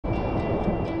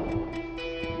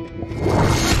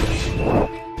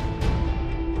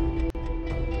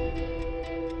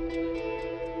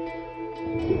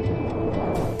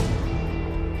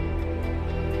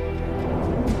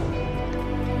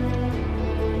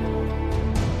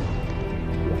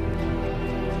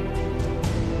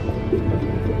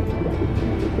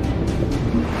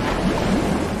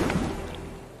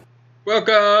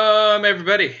Welcome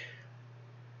everybody.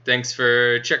 Thanks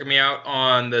for checking me out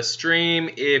on the stream.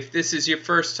 If this is your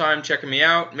first time checking me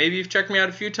out, maybe you've checked me out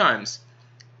a few times,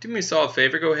 do me a solid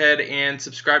favor, go ahead and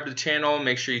subscribe to the channel.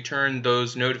 Make sure you turn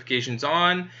those notifications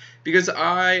on, because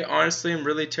I honestly am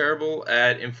really terrible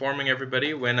at informing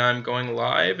everybody when I'm going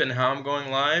live and how I'm going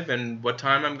live and what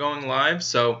time I'm going live.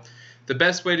 So the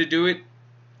best way to do it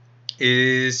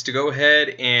is to go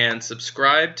ahead and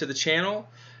subscribe to the channel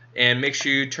and make sure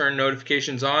you turn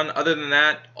notifications on. Other than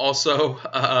that, also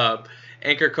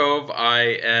Anchor Cove,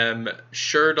 I am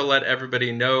sure to let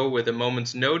everybody know with a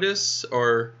moment's notice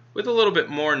or with a little bit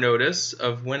more notice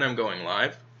of when I'm going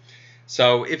live.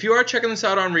 So if you are checking this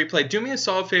out on replay, do me a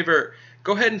solid favor,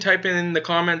 go ahead and type in the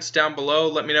comments down below.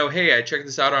 Let me know, hey, I checked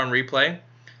this out on replay.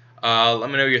 Let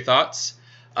me know your thoughts.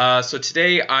 So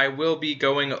today I will be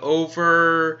going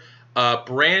over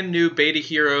brand new beta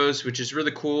heroes, which is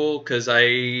really cool because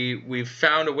we've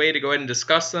found a way to go ahead and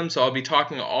discuss them. So I'll be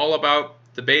talking all about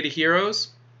the beta heroes.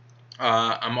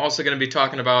 I'm also going to be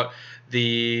talking about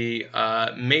the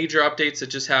major updates that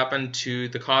just happened to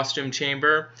the costume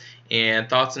chamber and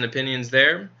thoughts and opinions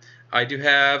there. I do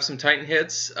have some Titan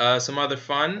hits, some other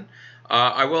fun.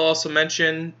 I will also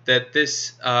mention that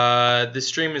this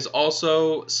stream is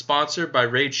also sponsored by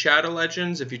Raid Shadow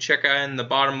Legends. If you check out in the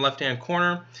bottom left-hand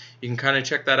corner, you can kind of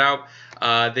check that out.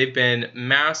 They've been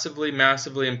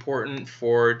massively important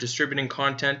for distributing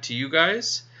content to you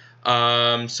guys.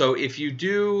 So if you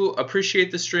do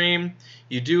appreciate the stream,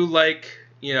 you do like,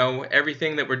 you know,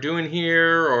 everything that we're doing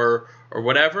here or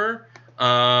whatever,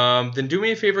 then do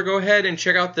me a favor, go ahead and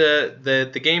check out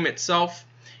the game itself.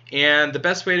 And the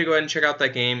best way to go ahead and check out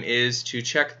that game is to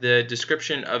check the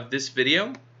description of this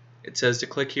video. It says to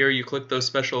click here, you click those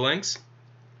special links.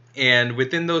 And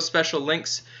within those special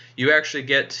links, you actually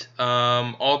get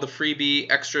all the freebie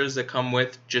extras that come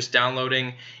with just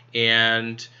downloading.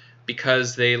 And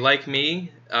because they like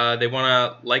me, they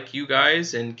want to like you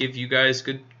guys and give you guys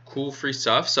good, cool, free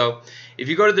stuff. So if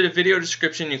you go to the video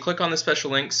description, you click on the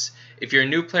special links. If you're a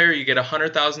new player, you get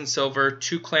 100,000 silver,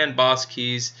 2 clan boss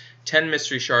keys, 10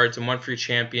 mystery shards, and 1 free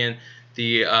champion.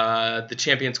 The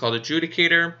champion's called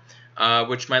Adjudicator,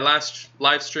 which my last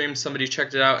live stream, somebody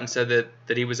checked it out and said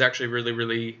that he was actually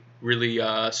really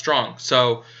strong.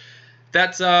 So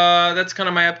that's kind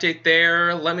of my update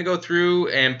there. Let me go through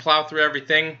and plow through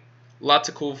everything. Lots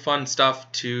of cool, fun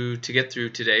stuff to get through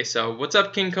today. So what's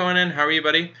up, King Conan? How are you,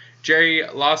 buddy? Jerry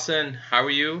Lawson, how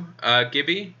are you?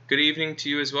 Gibby, good evening to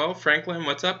you as well. Franklin,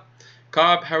 what's up?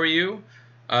 Cobb, how are you?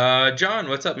 John,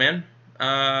 what's up, man?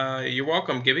 You're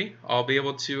welcome, Gibby. I'll be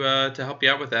able to help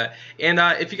you out with that. And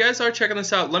if you guys are checking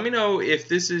this out, let me know if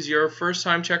this is your first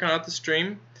time checking out the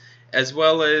stream, as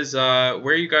well as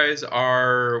where you guys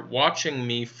are watching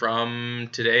me from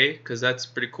today, because that's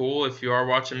pretty cool. If you are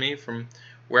watching me from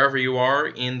wherever you are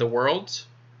in the world,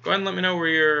 go ahead and let me know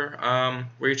where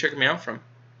you're checking me out from.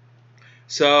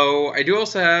 So I do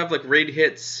also have like raid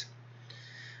hits.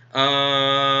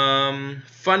 Fun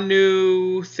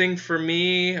new thing for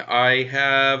me, I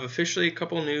have officially a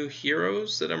couple new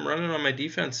heroes that I'm running on my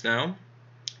defense now.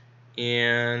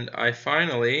 And I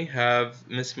finally have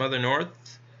Miss Mother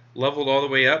North leveled all the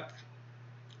way up.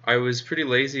 I was pretty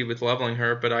lazy with leveling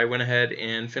her, but I went ahead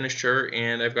and finished her,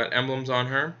 and I've got emblems on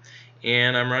her,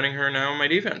 and I'm running her now on my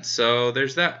defense. So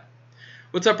there's that.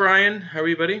 What's up, Ryan? How are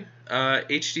you, buddy?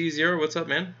 HD0, what's up,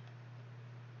 man?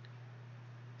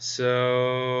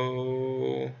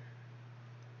 So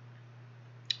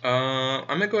I'm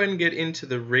going to go ahead and get into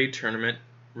the raid tournament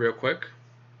real quick.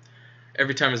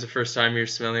 Every time is the first time you're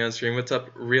smelling on stream. What's up,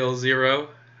 Real Zero?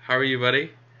 How are you,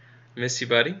 buddy? Miss you,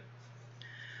 buddy.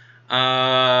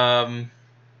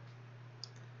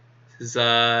 This is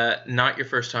not your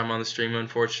first time on the stream,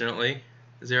 unfortunately,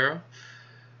 Zero.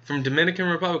 From Dominican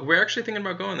Republic. We're actually thinking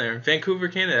about going there. Vancouver,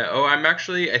 Canada. Oh, I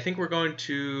think we're going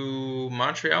to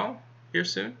Montreal here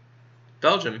soon.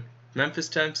 Belgium. Memphis,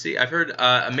 Tennessee. I've heard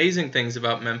amazing things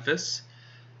about Memphis.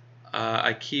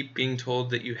 I keep being told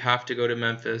that you have to go to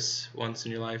Memphis once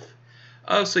in your life.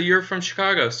 Oh, so you're from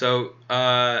Chicago. So,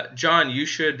 John, you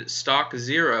should stalk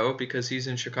Zero because he's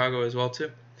in Chicago as well,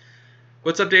 too.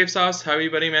 What's up, Dave Sauce? How are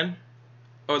you, buddy, man?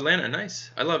 Oh, Atlanta.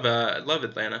 Nice. I love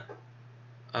Atlanta.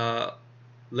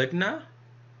 Legna?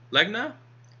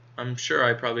 I'm sure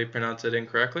I probably pronounced it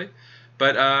incorrectly.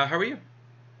 But how are you?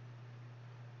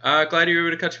 Glad you were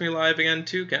able to catch me live again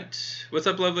too, Kent. What's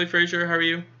up, lovely Fraser? How are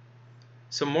you?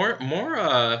 So more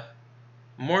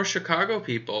Chicago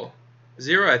people.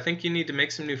 Zero, I think you need to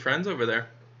make some new friends over there.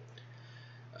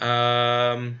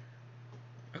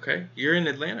 Okay, you're in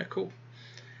Atlanta. Cool.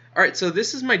 All right, so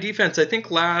this is my defense. I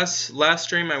think last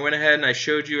stream I went ahead and I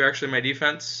showed you actually my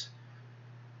defense.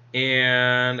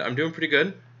 and I'm doing pretty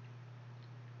good.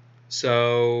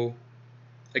 So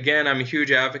again, I'm a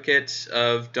huge advocate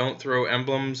of don't throw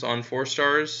emblems on 4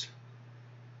 stars.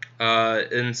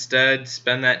 Instead,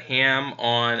 spend that ham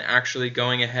on actually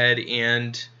going ahead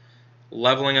and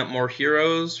leveling up more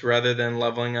heroes rather than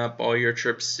leveling up all your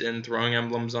trips and throwing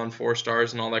emblems on 4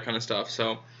 stars and all that kind of stuff.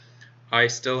 So I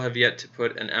still have yet to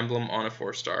put an emblem on a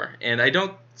 4 star, and I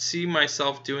don't see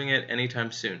myself doing it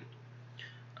anytime soon.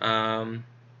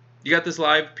 You got this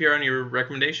live appear on your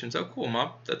recommendations. Oh, cool,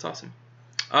 Mob. That's awesome.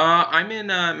 I'm in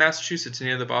Massachusetts,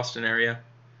 near the Boston area.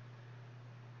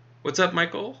 What's up,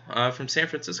 Michael? From San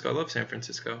Francisco. I love San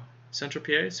Francisco. Central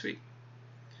PA, sweet.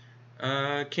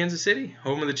 Kansas City,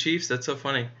 home of the Chiefs. That's so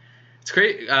funny. It's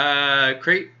crazy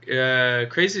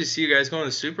to see you guys going to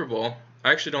the Super Bowl.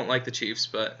 I actually don't like the Chiefs,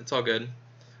 but it's all good.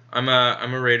 I'm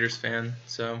a Raiders fan.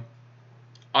 So,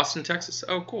 Austin, Texas.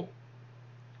 Oh, cool.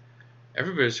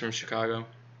 Everybody's from Chicago.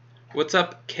 What's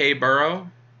up, K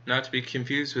Burrow? Not to be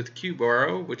confused with Q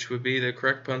Burrow, which would be the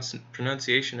correct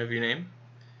pronunciation of your name.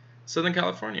 Southern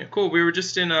California. Cool. We were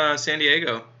just in San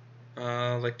Diego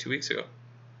like 2 weeks ago.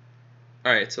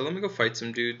 Alright, so let me go fight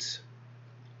some dudes.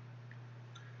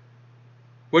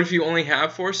 What if you only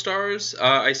have 4 stars?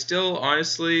 I still,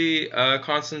 honestly,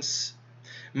 Constance,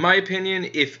 my opinion,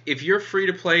 if you're free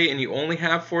to play and you only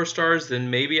have 4 stars, then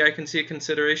maybe I can see a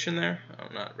consideration there. Oh,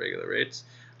 not regular rates.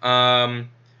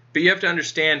 But you have to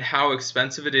understand how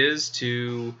expensive it is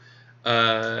to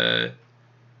actually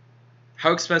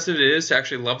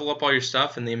level up all your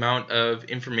stuff, and the amount of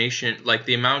information, like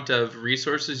the amount of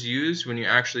resources used when you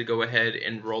actually go ahead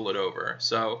and roll it over.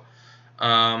 So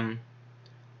I'm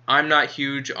not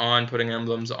huge on putting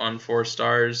emblems on 4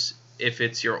 stars. If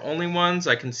it's your only ones,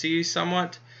 I can see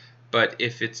somewhat, but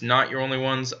if it's not your only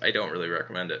ones, I don't really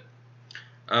recommend it.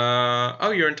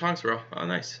 Oh, you're in Tonksboro. Oh,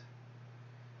 nice.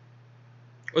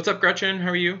 What's up, Gretchen? How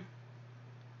are you?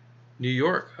 New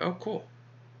York. Oh, cool.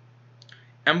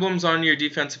 Emblems on your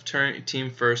defensive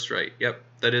team first, right? Yep,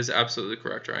 that is absolutely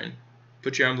correct, Ryan.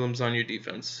 Put your emblems on your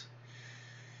defense.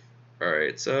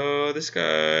 Alright, so this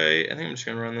guy, I think I'm just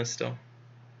going to run this still.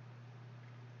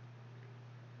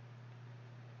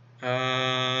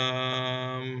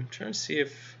 Trying to see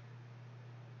if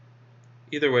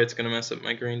either way it's going to mess up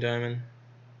my green diamond.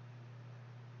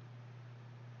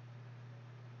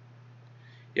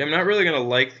 Yeah, I'm not really going to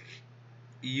like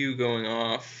you going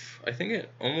off. I think it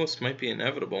almost might be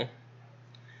inevitable.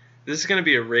 This is going to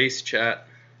be a race, chat.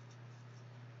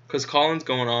 Because Colin's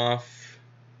going off.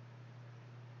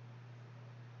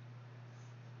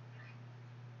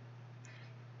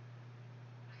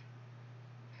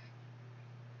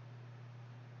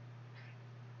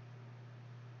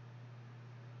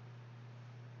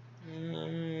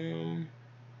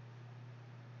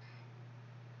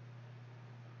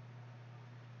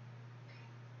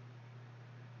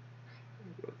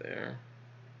 Go there.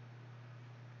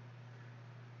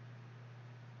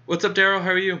 What's up, Daryl?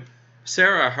 How are you?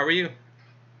 Sarah, how are you?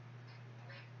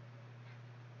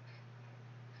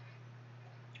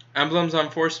 Emblems on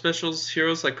 4 specials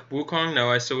heroes like Wukong?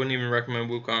 No, I still wouldn't even recommend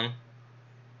Wukong.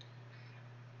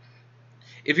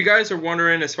 If you guys are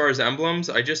wondering as far as emblems,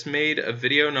 I just made a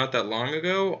video not that long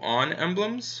ago on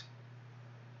emblems.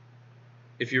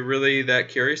 If you're really that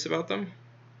curious about them,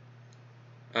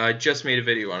 I just made a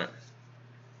video on it.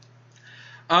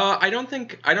 I don't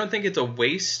think it's a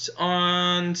waste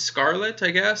on Scarlet,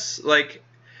 I guess. Like,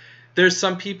 there's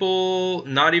some people,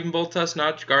 not even Boltus,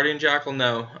 not Guardian Jackal,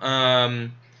 no.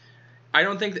 I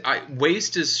don't think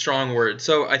waste is a strong word.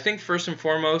 So I think first and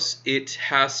foremost it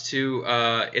has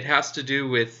to do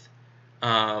with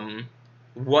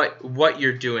what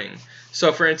you're doing.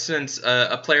 So for instance,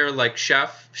 a player like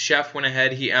Chef went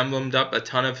ahead, he emblemed up a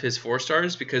ton of his 4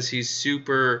 stars because he's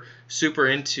super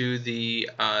into the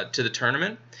to the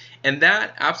tournament, and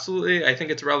that absolutely, I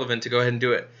think it's relevant to go ahead and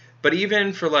do it. But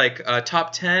even for like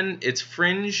top 10, it's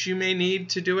fringe you may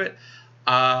need to do it.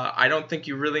 I don't think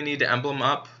you really need to emblem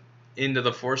up into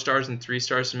the 4 stars and 3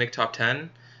 stars to make top 10.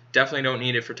 Definitely don't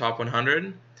need it for top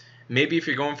 100. Maybe if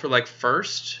you're going for like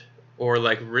first or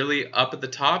like really up at the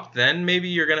top, then maybe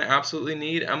you're gonna absolutely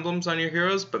need emblems on your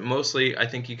heroes. But mostly, I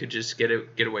think you could just get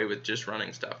away with just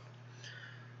running stuff.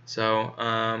 So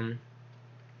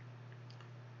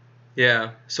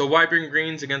yeah. So why bring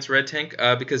greens against red tank?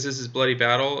 Because this is bloody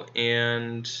battle,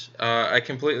 and I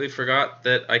completely forgot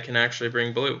that I can actually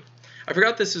bring blue. I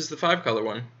forgot this is the 5-color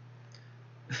one.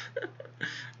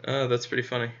 Oh, that's pretty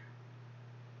funny.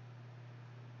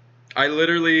 I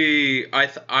literally, I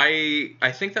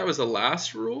think that was the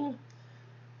last rule.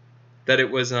 That it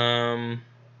was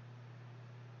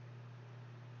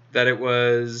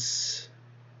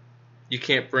you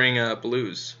can't bring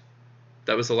blues.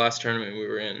 That was the last tournament we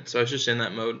were in, so I was just in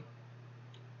that mode.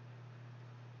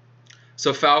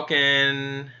 So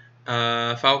Falcon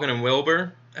and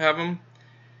Wilbur have them.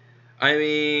 I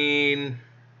mean,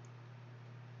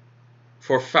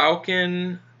 for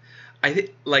Falcon,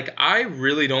 I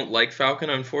really don't like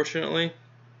Falcon, unfortunately.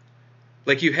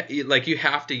 Like you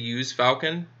have to use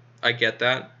Falcon. I get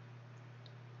that.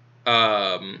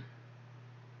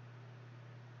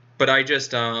 But I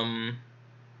just I'm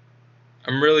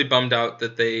really bummed out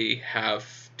that they have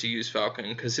to use Falcon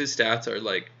because his stats are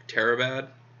like terabad,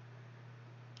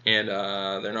 and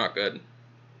they're not good.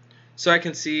 So I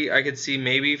could see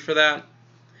maybe for that.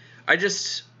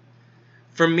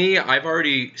 For me, I've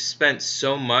already spent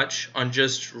so much on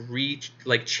just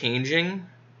changing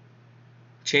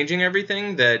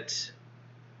everything that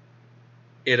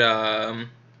it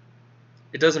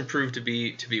doesn't prove to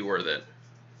be worth it.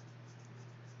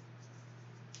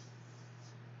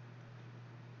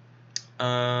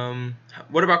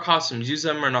 What about costumes? Use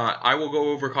them or not? I will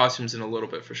go over costumes in a little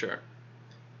bit for sure.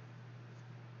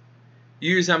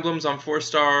 Use emblems on 4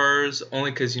 stars only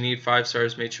because you need 5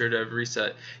 stars. Make sure to have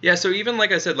reset. Yeah, so even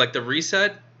like I said, like the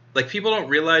reset, like people don't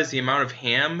realize the amount of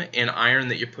ham and iron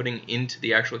that you're putting into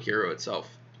the actual hero itself.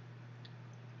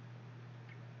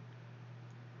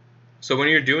 So when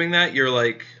you're doing that, you're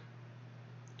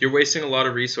wasting a lot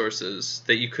of resources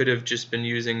that you could have just been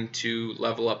using to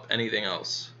level up anything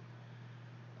else.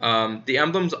 The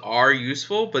emblems are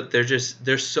useful, but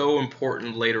they're so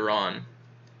important later on.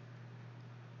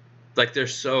 Like, they're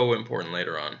so important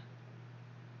later on.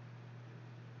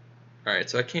 Alright,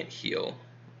 so I can't heal.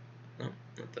 No,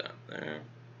 not that. There.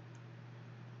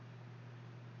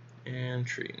 And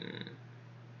treating.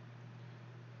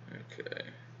 Okay.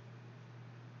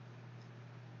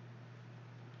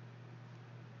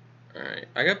 Alright,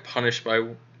 I got punished by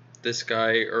this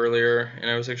guy earlier, and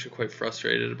I was actually quite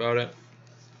frustrated about it.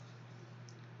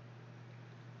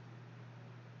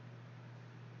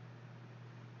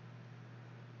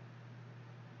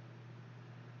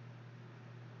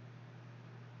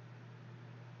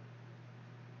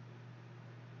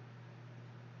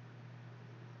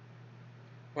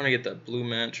 I want to get that blue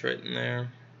match right in there.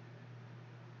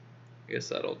 I guess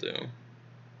that'll do.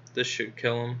 This should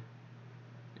kill him.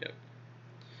 Yep.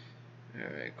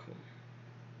 Alright, cool.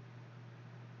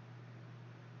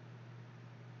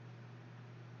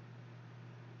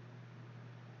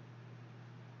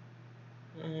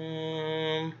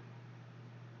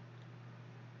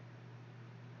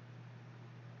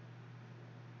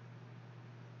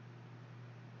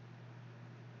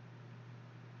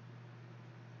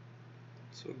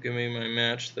 So give me my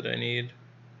match that I need.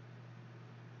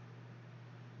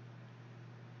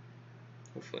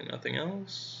 Hopefully nothing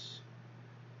else.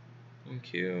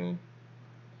 Thank you.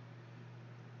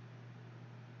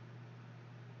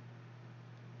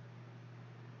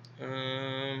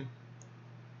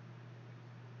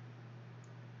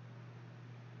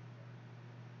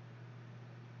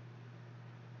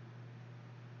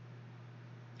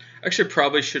 Actually,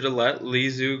 probably should have let Li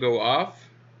Zhu go off,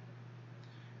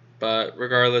 but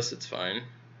regardless, it's fine.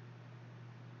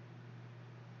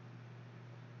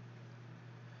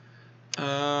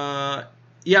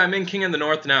 Yeah, I'm in King of the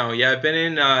North now. Yeah, I've been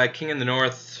in King of the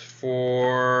North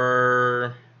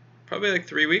for probably like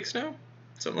 3 weeks now,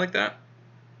 something like that.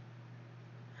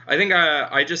 I think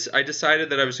I decided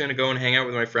that I was going to go and hang out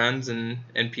with my friends and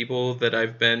people that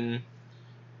I've been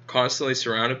constantly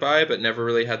surrounded by, but never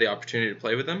really had the opportunity to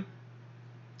play with them.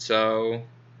 So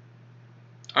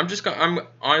I'm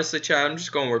honestly, Chad, I'm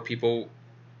just going where people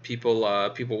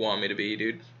want me to be,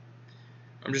 dude.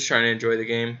 I'm just trying to enjoy the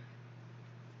game.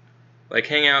 Like,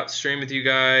 hang out, stream with you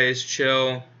guys,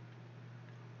 chill,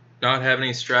 not have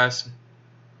any stress.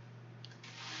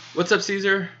 What's up,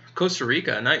 Caesar? Costa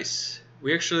Rica, nice.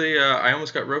 We actually, I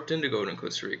almost got roped into going to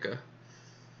Costa Rica.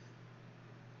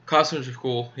 Costumes are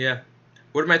cool, yeah.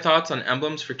 What are my thoughts on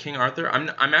emblems for King Arthur?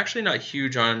 I'm actually not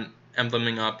huge on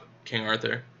embleming up King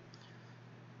Arthur.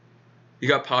 You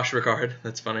got Posh Regard,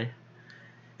 that's funny.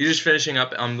 You're just finishing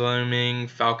up embleming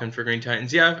Falcon for Green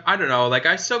Titans. Yeah, I don't know. Like,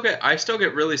 I still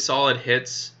get really solid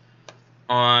hits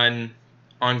on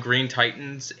Green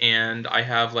Titans, and I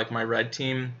have like my red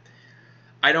team.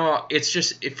 I don't. It's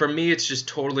just for me. It's just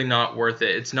totally not worth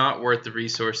it. It's not worth the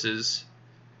resources.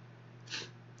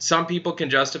 Some people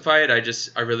can justify it.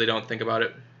 I really don't think about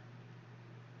it.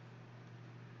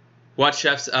 Watch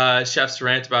Chef's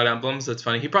rant about emblems. That's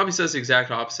funny. He probably says the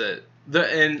exact opposite.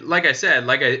 And like I said,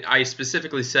 I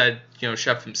specifically said, you know,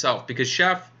 Chef himself, because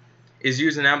Chef is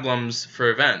using emblems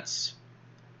for events,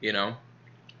 you know.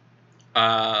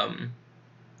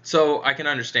 So I can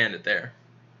understand it there.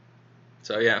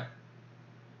 So yeah,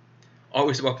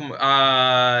 always welcome.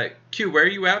 Q, where are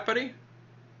you at, buddy?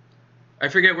 I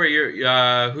forget where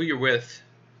you're, who you're with.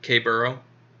 K Burrow.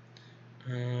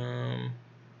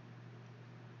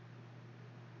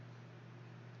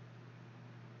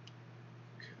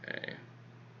 Okay.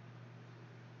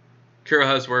 Kuro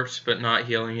has worked, but not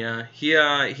healing. Yeah,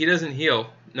 he doesn't heal.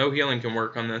 No healing can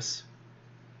work on this.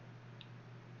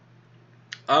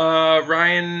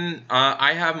 Ryan,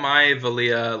 I have my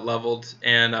Valia leveled,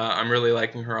 and I'm really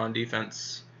liking her on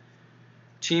defense.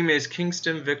 Team is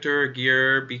Kingston, Victor,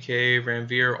 Gear, BK,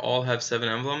 Ranveer. All have 7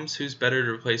 emblems. Who's better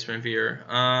to replace Ranveer?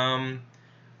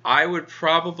 I would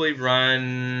probably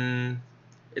run.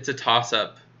 It's a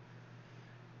toss-up.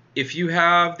 If you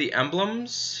have the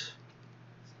emblems,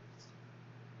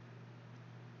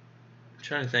 I'm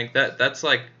trying to think. That's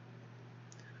like.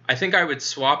 I think I would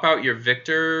swap out your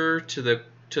Victor to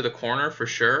the corner for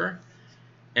sure,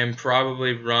 and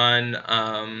probably run.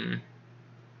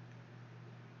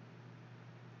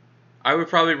 I would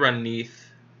probably run Neath,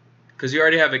 because you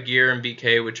already have a Gear and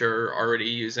BK, which are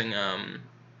already using.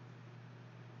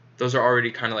 Those are already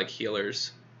kind of like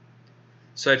healers.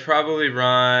 So I'd probably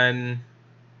run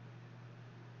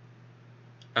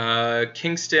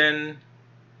Kingston,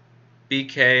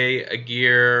 BK, a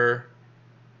Gear,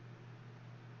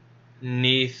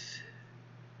 Neath,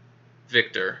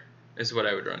 Victor is what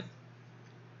I would run.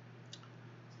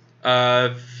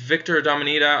 Victor or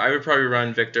Dominita, I would probably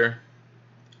run Victor.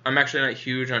 I'm actually not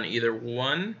huge on either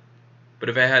one, but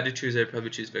if I had to choose, I'd probably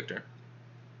choose Victor.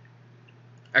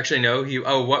 Actually, no.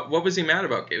 What was he mad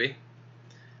about, Gaby?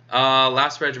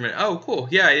 Last Regiment. Oh, cool.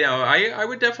 Yeah. I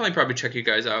would definitely probably check you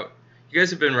guys out. You guys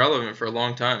have been relevant for a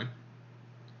long time.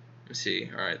 Let's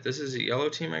see. All right, this is a yellow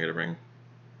team I gotta bring.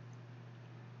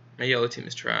 My yellow team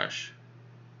is trash.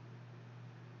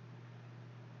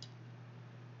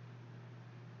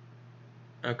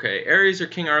 Okay, Ares or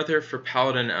King Arthur for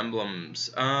Paladin emblems.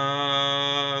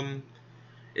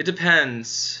 It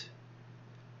depends.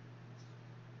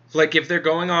 Like if they're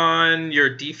going on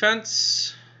your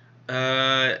defense,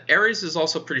 Ares is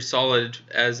also pretty solid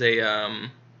as an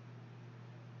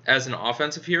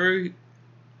offensive hero.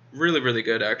 Really, really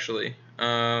good actually.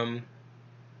 That's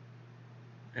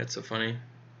so funny.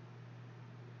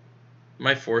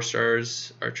 My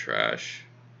 4-stars are trash.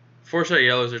 4-star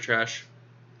yellows are trash.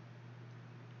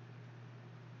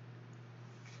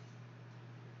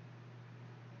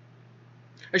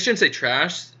 I shouldn't say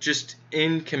trash, just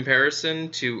in comparison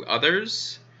to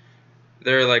others,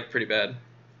 they're like pretty bad.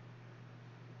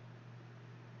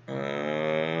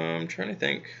 I'm trying to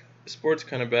think. This board's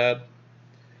kind of bad.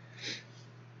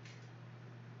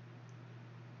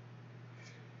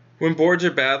 When boards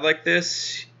are bad like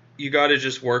this, you gotta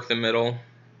just work the middle.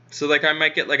 So like I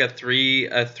might get like a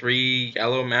three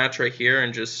yellow match right here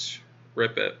and just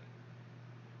rip it.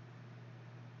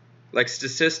 Like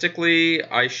statistically,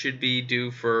 I should be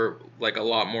due for like a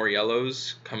lot more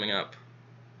yellows coming up.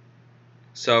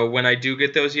 So when I do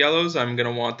get those yellows, I'm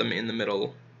gonna want them in the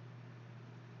middle.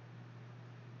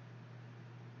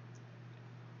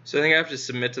 So I think I have to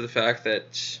submit to the fact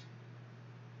that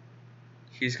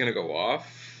he's gonna go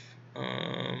off.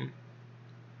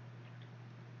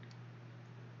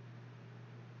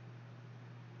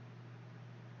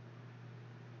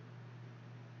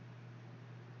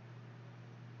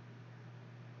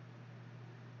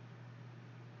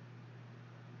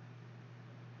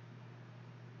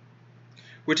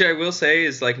 Which I will say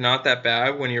is like not that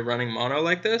bad when you're running mono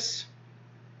like this.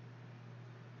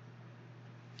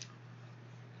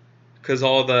 Because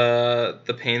all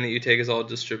the pain that you take is all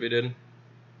distributed.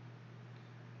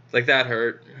 Like that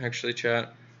hurt, actually,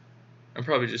 chat. I'm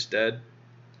probably just dead.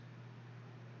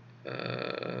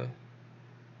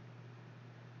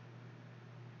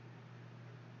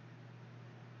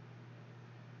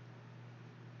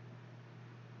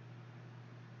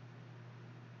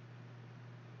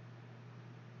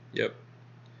 Yep.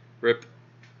 Rip.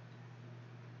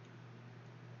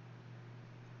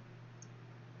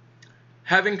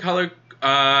 Having color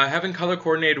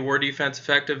coordinated war defense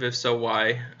effective, if so,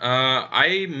 why?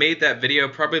 I made that video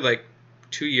probably like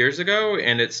 2 years ago,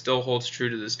 and it still holds true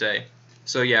to this day.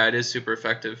 So yeah, it is super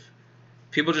effective.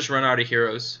 People just run out of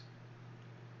heroes.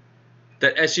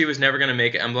 That SG was never going to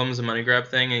make emblems a money grab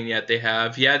thing, and yet they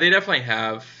have. Yeah, they definitely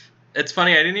have. It's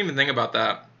funny, I didn't even think about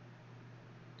that.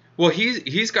 Well,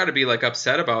 he's got to be like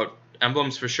upset about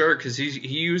emblems for sure, because he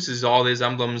uses all his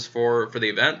emblems for the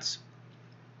events.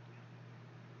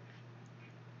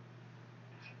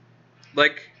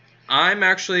 Like, I'm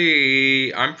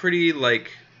pretty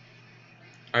like.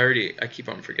 I keep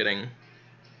on forgetting.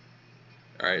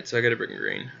 All right, so I gotta bring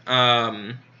green.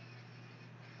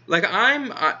 Like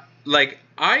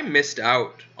I missed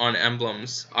out on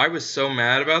emblems. I was so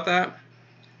mad about that.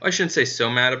 I shouldn't say so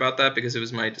mad about that because it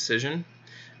was my decision,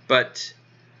 but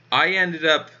I ended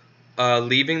up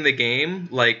leaving the game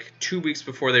like 2 weeks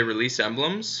before they released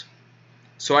emblems,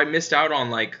 so I missed out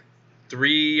on like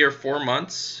 3 or 4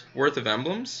 months worth of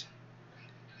emblems,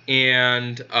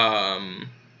 and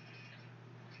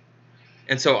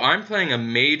so I'm playing a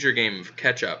major game of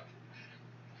catch up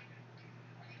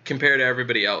compared to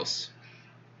everybody else.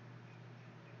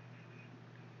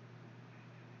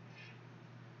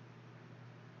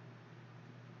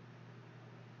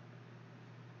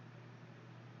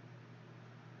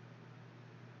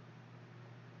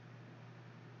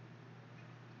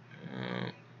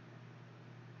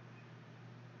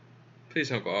 Please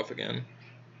don't go off again.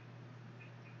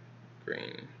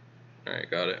 Green. Alright,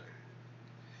 got it.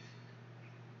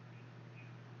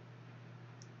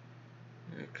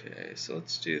 Okay, so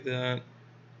let's do that.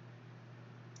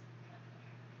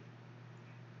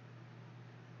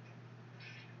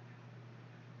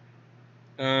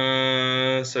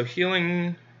 So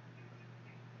healing.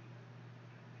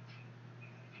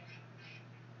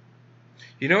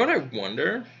 You know what I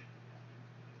wonder?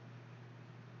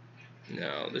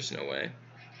 No, there's no way.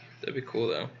 That'd be cool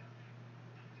though.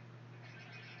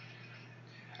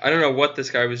 I don't know what this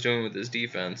guy was doing with his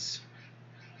defense.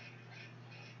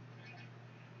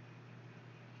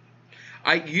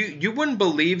 You wouldn't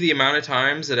believe the amount of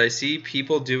times that I see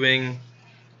people doing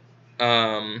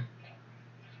healing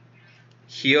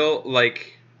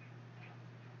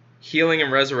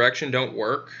and resurrection don't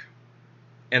work,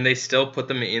 and they still put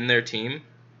them in their team.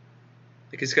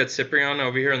 Like he's got Cyprian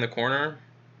over here in the corner.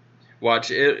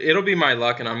 Watch, it'll be my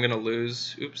luck and I'm gonna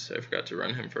lose. Oops, I forgot to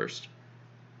run him first.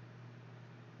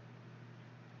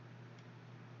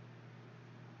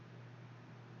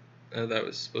 That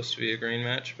was supposed to be a green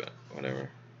match, but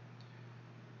whatever.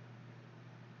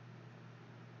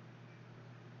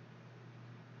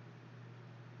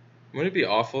 Wouldn't it be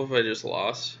awful if I just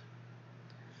lost?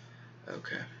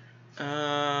 Okay.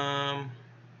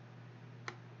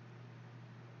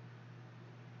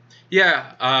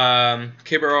 Yeah.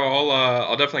 Okay, bro.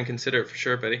 I'll definitely consider it for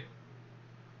sure, buddy.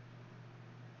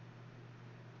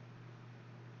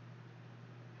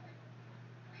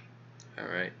 All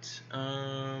right.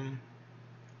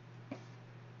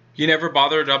 You never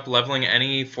bothered up leveling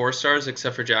any 4-stars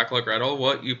except for Jackal Gretel?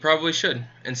 Well, you probably should.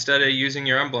 Instead of using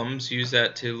your emblems, use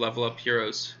that to level up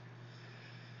heroes.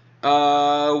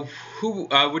 Would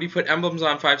you put emblems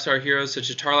on 5-star heroes such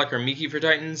as Tarlak or Miki for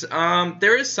Titans?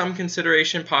 There is some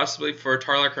consideration possibly for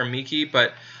Tarlak or Miki,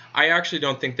 but I actually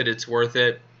don't think that it's worth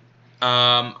it.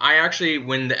 I actually,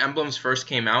 when the emblems first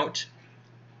came out,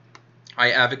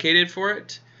 I advocated for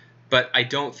it, but I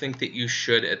don't think that you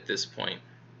should at this point.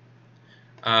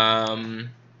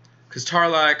 Because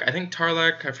Tarlak, I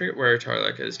forget where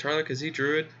Tarlak is. Tarlak, is he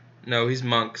Druid? No, he's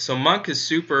Monk. So Monk is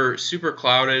super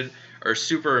clouded, or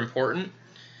super important,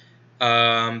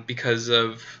 because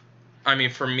of, I mean,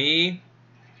 for me,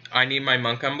 I need my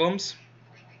Monk emblems.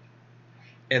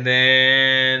 And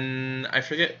then, I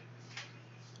forget,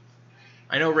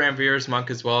 I know Ranveer is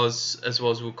Monk as well as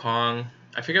Wukong.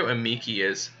 I forget what Miki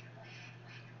is.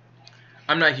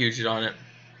 I'm not huge on it.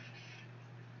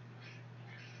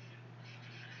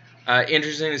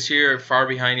 Interesting this year, far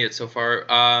behind yet so far.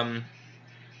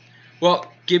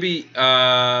 Well, Gibby,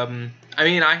 I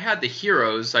mean, I had the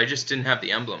heroes, I just didn't have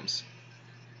the emblems.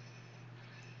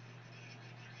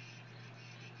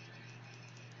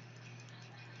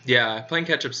 Yeah, playing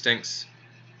catch-up stinks.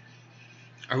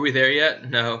 Are we there yet?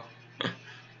 No.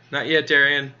 Not yet,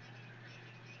 Darian.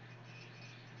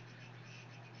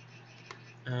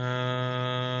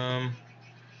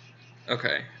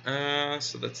 Okay,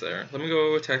 so that's there. Let me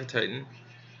go attack a Titan.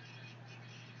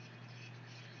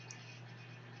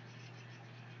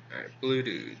 Alright, blue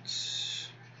dudes.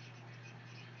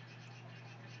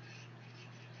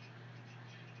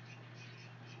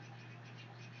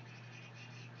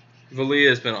 Valia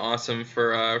has been awesome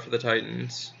for the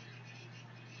Titans.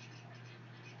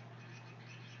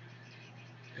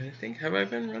 I think, have I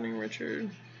been running Richard?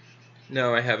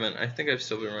 No, I haven't. I think I've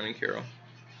still been running Carol.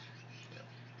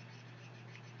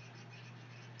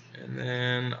 And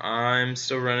then I'm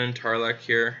still running Tarlak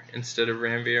here instead of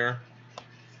Ranveer.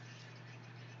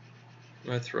 I'm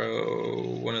going to throw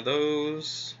one of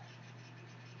those.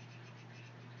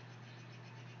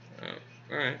 Oh,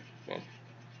 alright, well.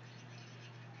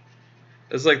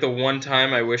 This is like the one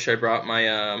time I wish I brought my,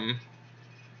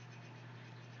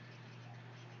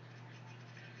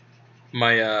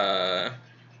 mana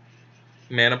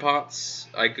pots.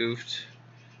 I goofed.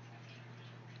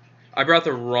 I brought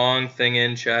the wrong thing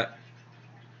in, chat.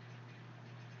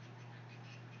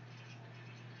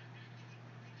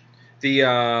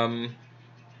 The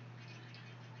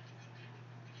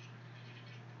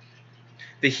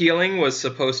healing was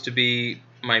supposed to be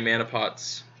my mana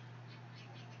pots.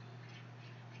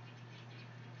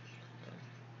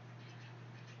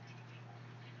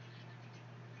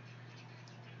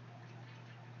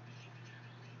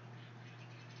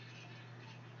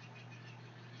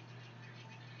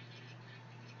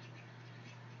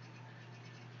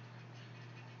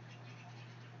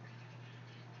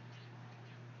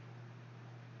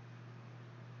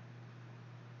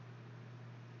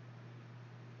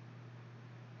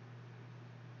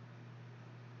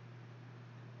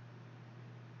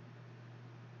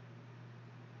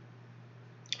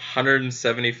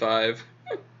 $175.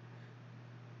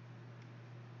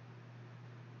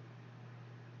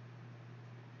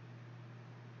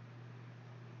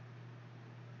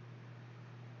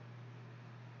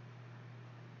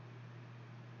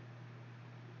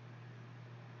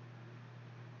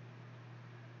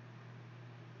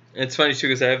 It's funny too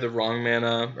because I have the wrong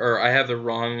mana, or I have the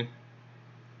wrong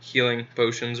healing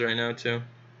potions right now too.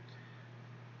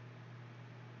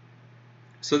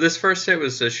 So this first hit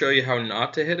was to show you how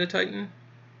not to hit a Titan.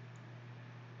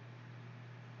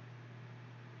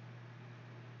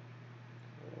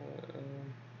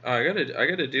 I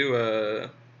gotta do a.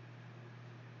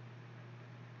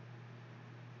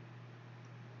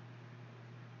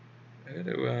 I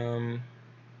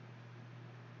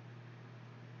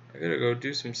gotta go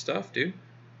do some stuff, dude.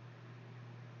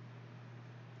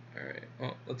 All right.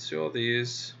 Well, let's do all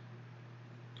these.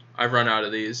 I've run out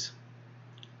of these.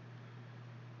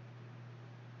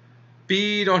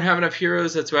 B don't have enough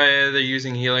heroes. That's why they're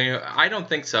using healing. I don't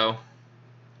think so.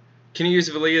 Can you use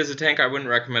Valia as a tank? I wouldn't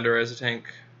recommend her as a tank.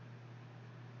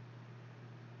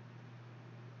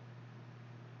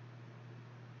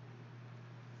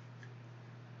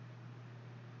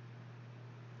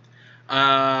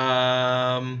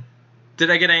 Did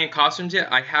I get any costumes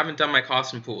yet? I haven't done my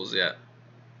costume pools yet.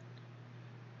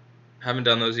 Haven't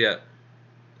done those yet.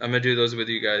 I'm gonna do those with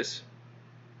you guys.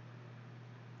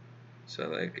 So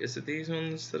like, is it these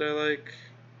ones that I like?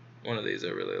 One of these I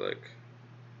really like.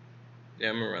 Yeah,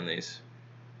 I'm gonna run these.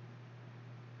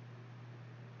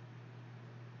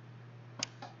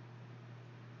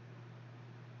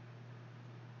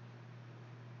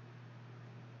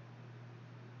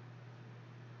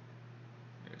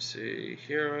 Let's see,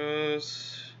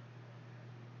 heroes.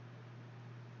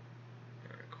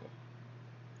 Alright, cool.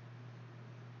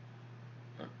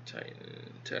 Oh,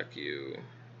 Titan, attack you.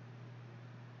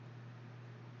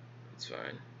 That's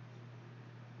fine.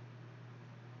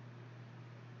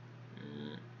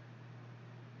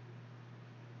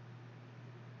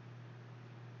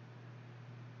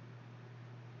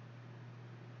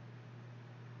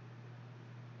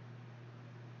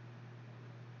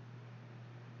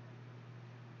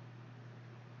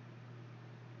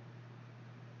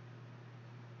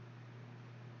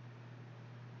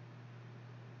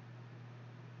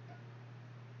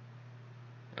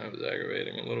 That was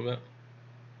aggravating a little bit.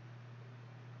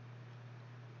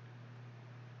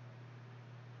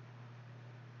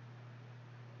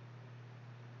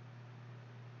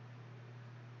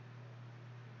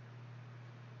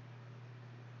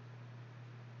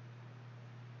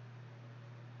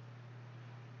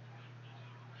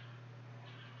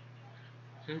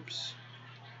 Oops.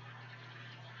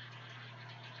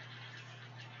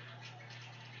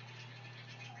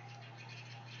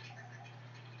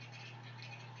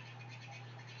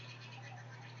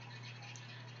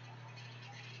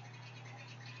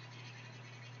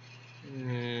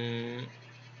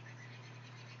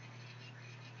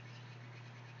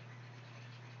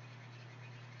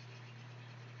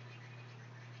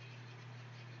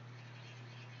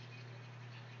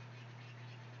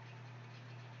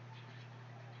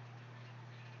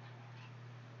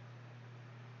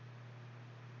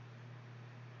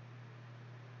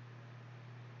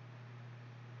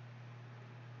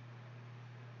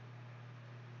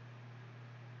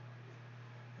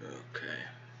 Okay.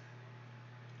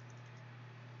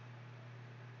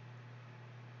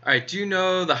 Alright, do you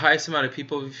know the highest amount of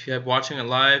people if you had watching it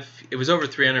live? It was over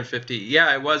 350.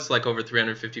 Yeah, it was like over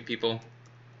 350 people.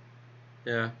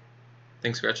 Yeah.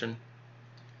 Thanks, Gretchen.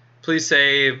 Please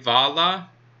say Vala.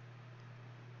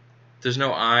 There's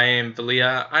no I in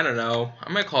Valia. I don't know.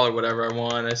 I'm gonna call her whatever I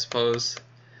want, I suppose.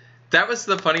 That was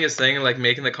the funniest thing, like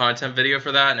making the content video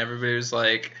for that, and everybody was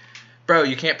like, bro,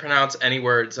 you can't pronounce any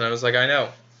words. And I was like, I know.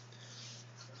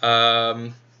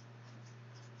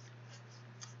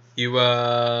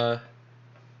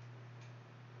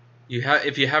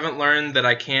 If you haven't learned that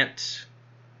I can't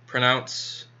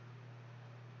pronounce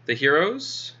the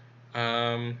heroes,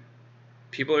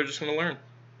 people are just gonna learn.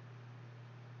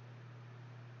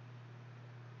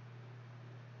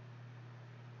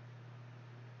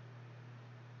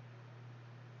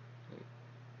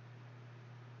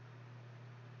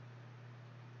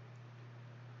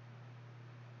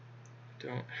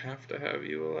 Don't have to have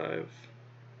you alive.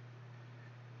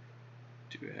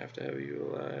 Do have to have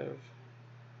you alive.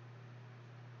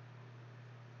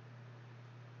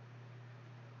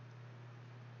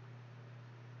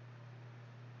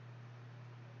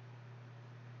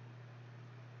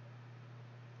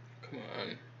 Come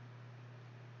on.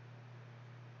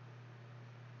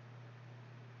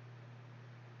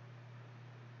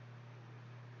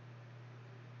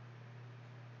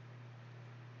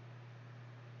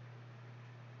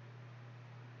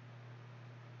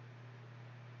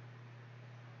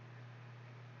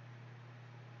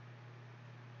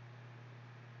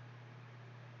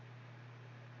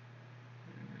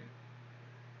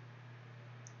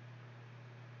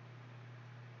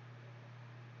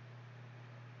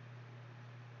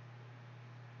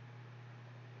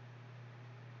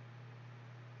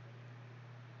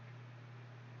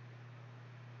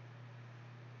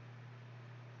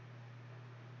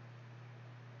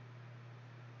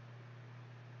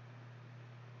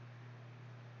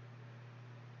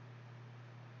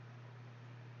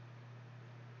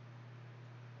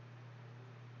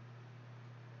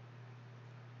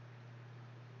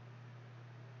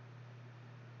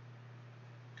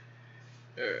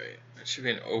 Alright, that should be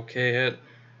an okay hit.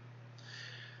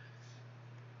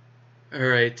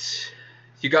 Alright,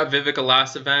 you got Vivica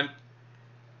last event.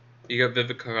 You got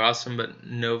Vivica awesome, but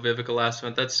no Vivica last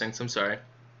event. That stinks, I'm sorry.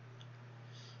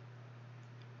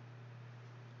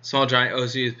 Small Giant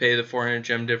owes you to pay the 400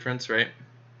 gem difference, right?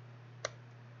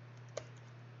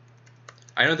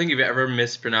 I don't think you've ever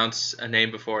mispronounced a name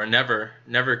before. Never.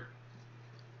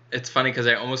 It's funny because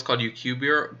I almost called you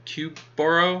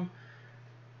Cuboro,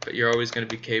 but you're always going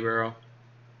to be K-Burrow.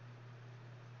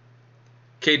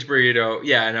 Cage Burrito.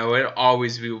 Yeah, no, it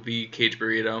always will be Cage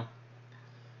Burrito.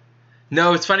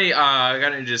 No, it's funny. I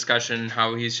got into a discussion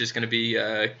how he's just going to be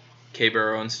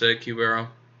K-Burrow instead of Q-Burrow.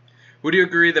 Would you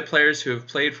agree that players who have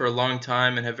played for a long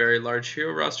time and have very large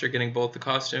hero roster getting both the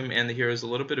costume and the hero is a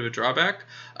little bit of a drawback?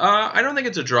 I don't think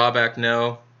it's a drawback,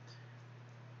 no.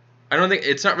 I don't think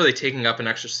it's not really taking up an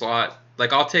extra slot.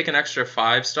 Like, I'll take an extra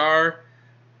 5-star,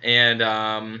 and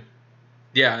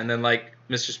yeah, and then like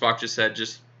Mr. Spock just said,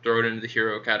 just throw it into the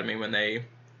Hero Academy when they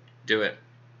do it.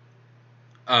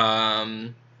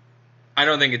 I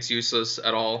don't think it's useless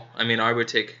at all. I mean, I would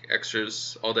take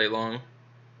extras all day long.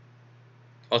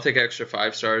 I'll take extra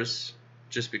 5-stars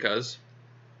just because.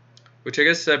 Which I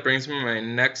guess that brings me to my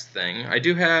next thing. I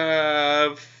do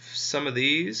have some of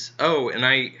these. Oh, and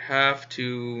I have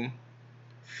to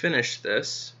finish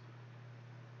this.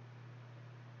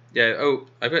 Yeah, oh,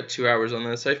 I've got 2 hours on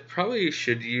this. I probably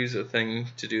should use a thing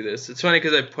to do this. It's funny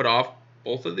because I put off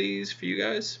both of these for you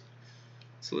guys.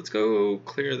 So let's go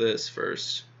clear this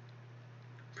first.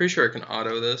 Pretty sure I can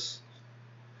auto this.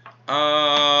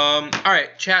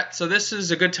 Alright, chat, so this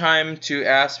is a good time to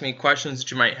ask me questions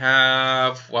that you might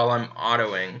have while I'm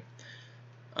autoing.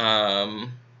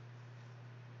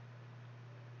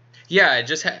 Yeah,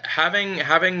 just having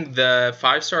the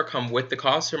 5-star come with the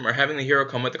costume or having the hero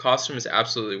come with the costume is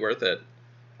absolutely worth it.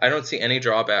 I don't see any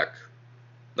drawback.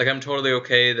 Like, I'm totally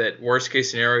okay that worst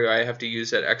case scenario I have to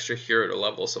use that extra hero to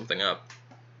level something up.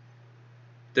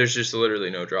 There's just literally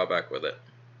no drawback with it.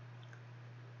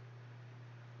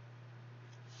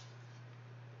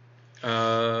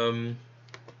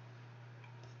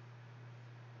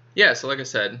 Yeah, so like I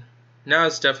said, now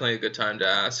is definitely a good time to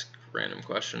ask random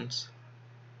questions.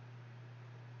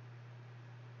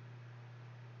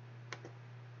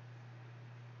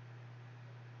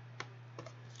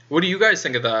 What do you guys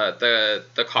think of the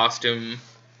costume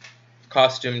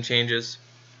changes?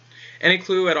 Any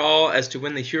clue at all as to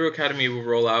when the Hero Academy will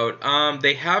roll out?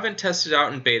 They haven't tested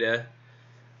out in beta,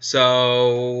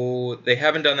 so they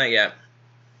haven't done that yet.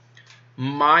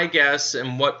 My guess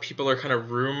and what people are kind of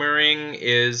rumoring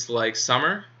is like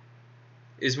summer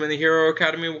is when the Hero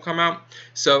Academy will come out.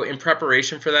 So in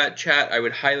preparation for that, chat, I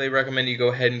would highly recommend you go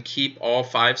ahead and keep all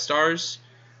 5-stars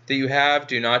that you have.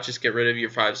 Do not just get rid of your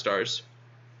 5-stars.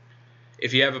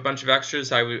 If you have a bunch of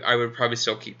extras, I would probably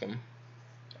still keep them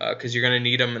because you're going to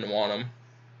need them and want them.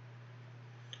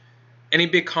 Any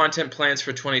big content plans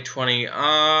for 2020?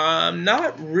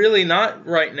 Not really, not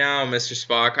right now, Mr.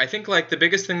 Spock. I think like the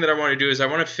biggest thing that I want to do is I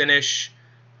want to finish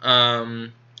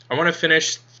the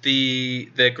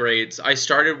grades. I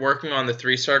started working on the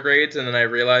 3-star grades, and then I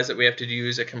realized that we have to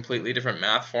use a completely different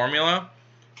math formula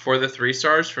for the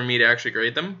 3-stars for me to actually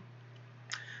grade them.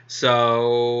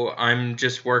 So I'm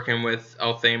just working with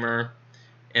Althamer,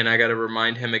 and I got to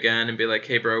remind him again and be like,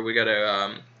 hey, bro, we got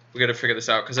to figure this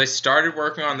out. Because I started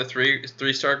working on the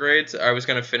 3-star grades. I was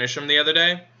going to finish them the other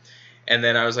day, and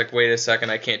then I was like, wait a second,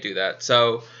 I can't do that.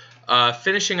 So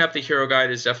Finishing up the hero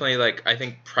guide is definitely, like, I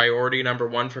think priority number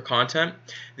one for content.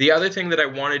 The other thing that I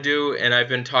want to do, and I've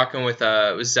been talking with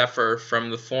Zephyr from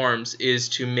the forums, is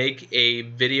to make a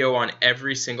video on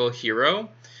every single hero,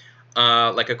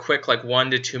 like a quick, like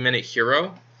 1 to 2 minute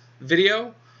hero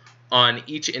video on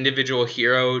each individual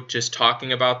hero, just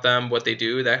talking about them, what they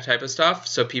do, that type of stuff,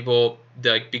 so people,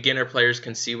 like beginner players,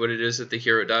 can see what it is that the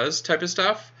hero does, type of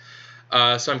stuff.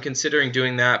 So I'm considering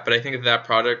doing that, but I think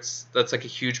that's like a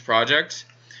huge project.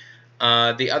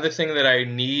 The other thing that I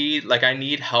need, like, I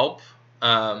need help.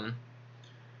 I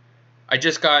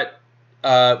just got,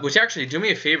 which actually, do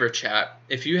me a favor, chat.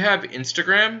 If you have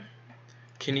Instagram,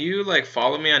 can you, like,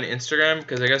 follow me on Instagram?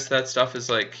 Because I guess that stuff is,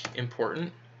 like,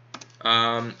 important.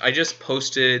 I just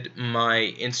posted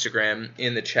my Instagram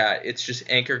in the chat. It's just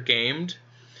Anchor Gamed.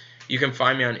 You can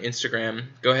find me on Instagram.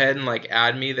 Go ahead and, like,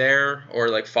 add me there, or,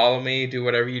 like, follow me, do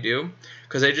whatever you do,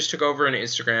 because I just took over an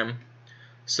Instagram.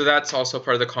 So that's also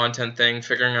part of the content thing,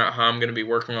 figuring out how I'm going to be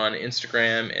working on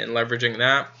Instagram and leveraging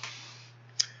that.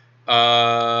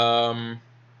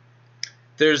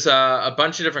 There's a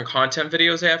bunch of different content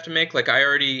videos I have to make. Like, I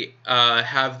already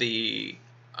have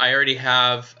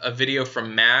a video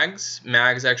from Mags.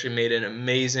 Mags actually made an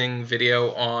amazing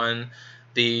video on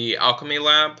the alchemy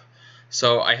lab.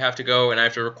 So I have to go and I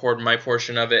have to record my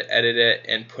portion of it, edit it,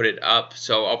 and put it up.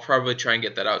 So I'll probably try and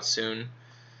get that out soon.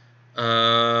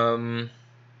 Yeah,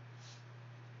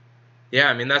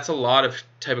 I mean, that's a lot of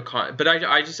type of content. But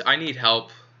I need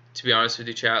help, to be honest with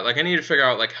you, chat. Like, I need to figure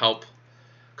out, like, help.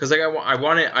 Because, like, I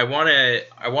want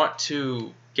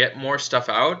to get more stuff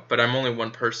out, but I'm only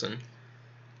one person.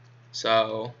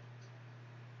 So,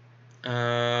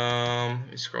 let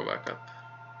me scroll back up.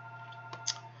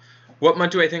 What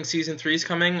month do I think Season 3 is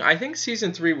coming? I think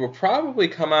Season 3 will probably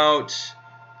come out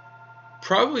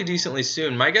probably decently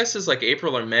soon. My guess is like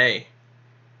April or May.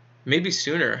 Maybe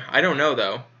sooner. I don't know,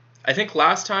 though. I think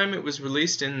last time it was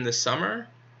released in the summer.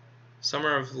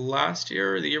 Summer of last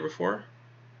year or the year before?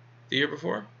 The year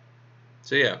before?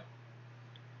 So, yeah.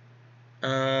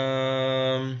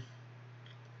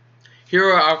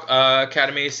 Hero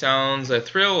Academy sounds a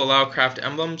thrill. Allow craft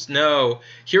emblems. No.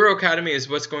 Hero Academy is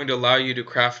what's going to allow you to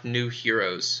craft new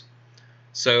heroes.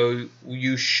 So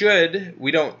you should,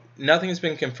 nothing has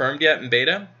been confirmed yet in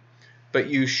beta, but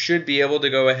you should be able to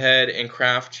go ahead and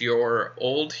craft your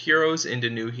old heroes into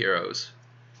new heroes.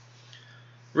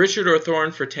 Richard or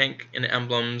Thorn for tank and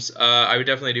emblems. I would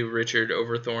definitely do Richard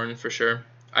over Thorn for sure.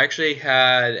 I actually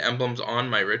had emblems on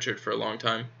my Richard for a long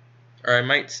time. Or I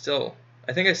might still.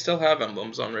 I think I still have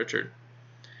emblems on Richard.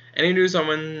 Any news on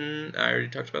when... I already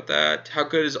talked about that. How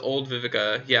good is old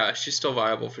Vivica? Yeah, she's still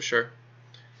viable for sure.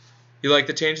 You like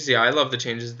the changes? Yeah, I love the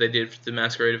changes they did for the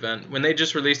Masquerade event. When they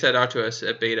just released that out to us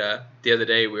at beta the other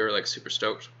day, we were like super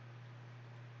stoked.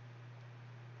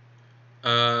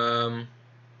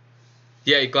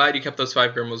 Yeah, glad you kept those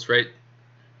 5 Grimbles, right?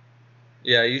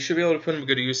 Yeah, you should be able to put them to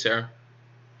good use there.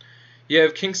 You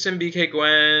have Kingston, BK,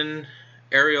 Gwen,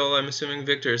 Ariel, I'm assuming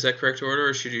Victor. Is that correct order,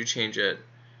 or should you change it?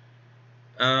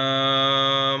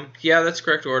 Yeah, that's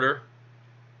correct order.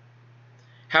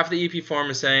 Half the EP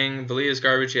form is saying Valia's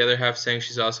garbage, the other half saying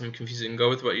she's awesome, confusing. Go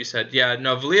with what you said. Yeah,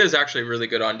 no, Valia's actually really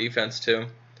good on defense, too.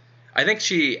 I think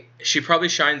she probably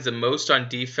shines the most on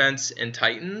defense and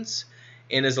Titans,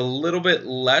 and is a little bit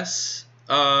less...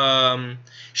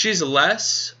 she's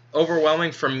less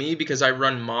overwhelming for me because I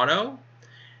run mono.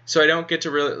 So I don't get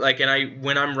to really, like, and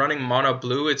when I'm running mono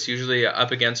blue, it's usually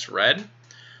up against red.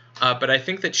 But I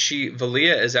think that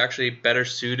Valia is actually better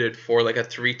suited for like a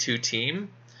 3-2 team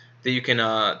that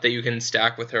you can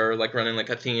stack with her, like running like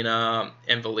Athena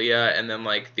and Valia, and then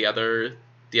like the other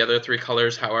 3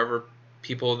 colors. However,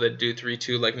 people that do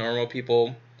 3-2, like normal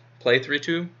people play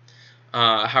 3-2.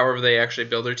 However, they actually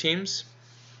build their teams.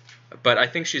 But I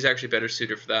think she's actually better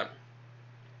suited for that.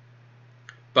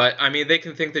 But, I mean, they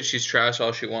can think that she's trash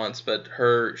all she wants, but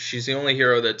she's the only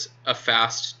hero that's a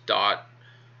fast dot.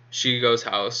 She goes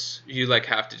house. You, like,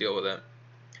 have to deal with it.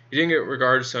 You didn't get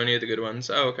regard Sonya, the good ones.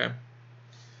 Oh, okay.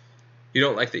 You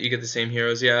don't like that you get the same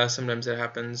heroes. Yeah, sometimes that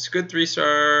happens. Good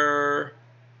 3-star.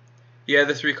 Yeah,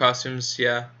 the 3 costumes,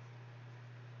 yeah.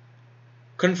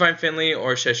 Couldn't find Finley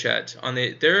or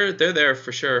Chechette. They're there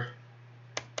for sure.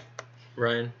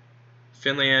 Ryan.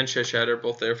 Finley and Chechette are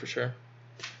both there for sure.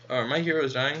 Oh, my hero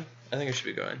is dying? I think I should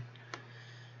be going.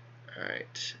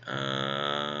 Alright.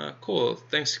 Cool.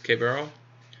 Thanks, K-Barrel.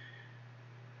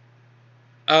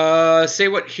 Say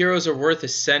what heroes are worth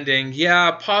ascending.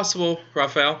 Yeah, possible,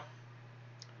 Raphael.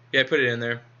 Yeah, I put it in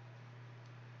there.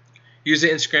 Use the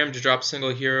Instagram to drop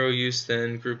single hero use,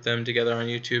 then group them together on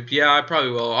YouTube. Yeah, I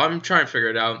probably will. I'm trying to figure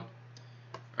it out.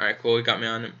 Alright, cool. You got me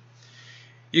on it.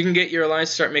 You can get your alliance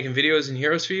to start making videos and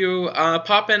heroes for you.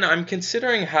 Pop in. I'm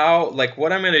considering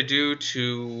what I'm gonna do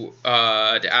to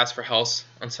ask for health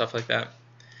and stuff like that.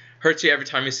 Hurts you every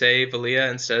time you say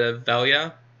Valia instead of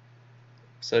Velia.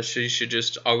 So she should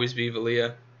just always be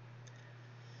Valia.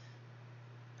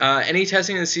 Any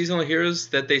testing of the seasonal heroes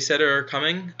that they said are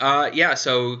coming? Yeah.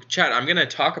 So chat. I'm gonna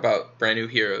talk about brand new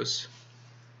heroes.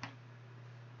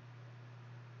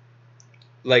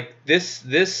 Like this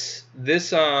live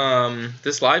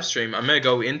stream, I'm gonna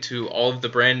go into all of the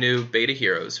brand new beta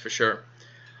heroes for sure.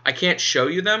 I can't show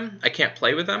you them, I can't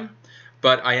play with them,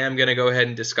 but I am gonna go ahead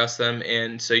and discuss them,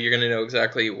 and so you're gonna know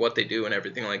exactly what they do and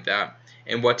everything like that,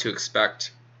 and what to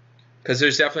expect. Because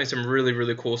there's definitely some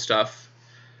really cool stuff.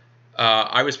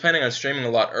 I was planning on streaming a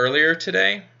lot earlier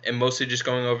today, and mostly just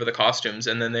going over the costumes,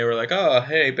 and then they were like, "Oh,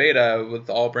 hey, beta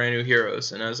with all brand new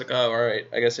heroes," and I was like, "Oh, all right,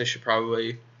 I guess I should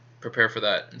probably prepare for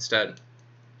that instead,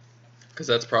 because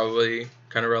that's probably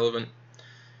kind of relevant."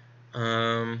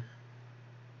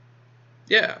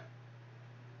 Yeah.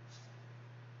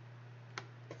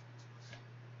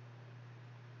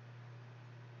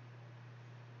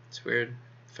 It's weird.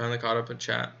 Finally caught up with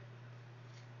chat.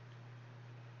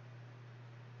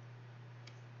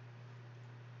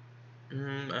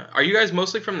 Are you guys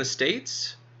mostly from the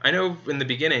States? I know in the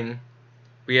beginning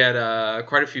we had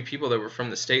quite a few people that were from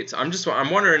the States. I'm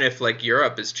wondering if like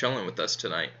Europe is chilling with us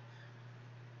tonight.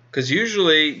 Because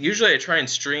usually I try and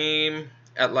stream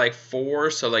at like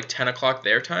 4, so like 10 o'clock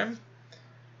their time.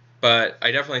 But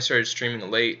I definitely started streaming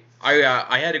late.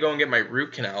 I had to go and get my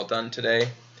root canal done today.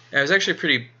 And I was actually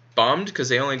pretty bummed because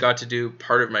they only got to do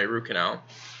part of my root canal.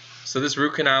 So this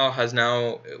root canal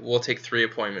will take 3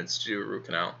 appointments to do a root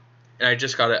canal. And I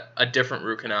just got a different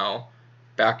root canal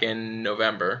back in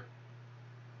November.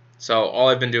 So all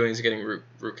I've been doing is getting root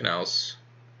canals.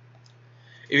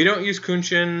 If you don't use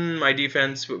Kunshin, my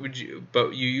defense, but you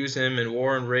use him in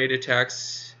war and raid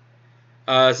attacks,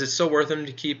 is it still worth him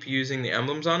to keep using the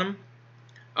emblems on him?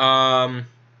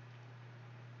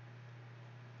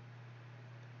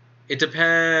 It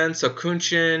depends. So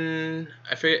Kunshin,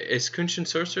 I forget, is Kunshin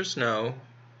Sorceress? No.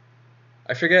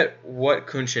 I forget what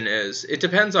Kunshin is. It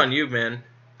depends on you, man.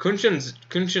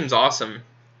 Kunshin's awesome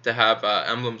to have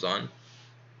emblems on.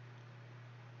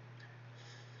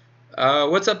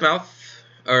 What's up,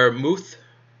 Muth?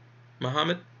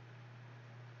 Muhammad?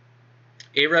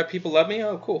 Arab people love me?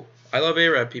 Oh, cool. I love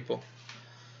Arab people.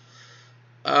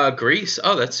 Greece?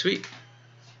 Oh, that's sweet.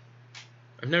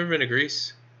 I've never been to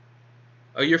Greece.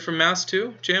 Oh, you're from Mass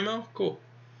too, JML? Cool.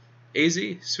 AZ?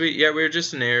 Sweet. Yeah, we were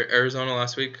just in Arizona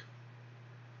last week.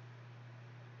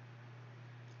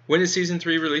 When is Season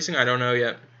 3 releasing? I don't know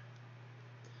yet.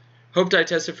 Hoped I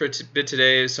tested for a bit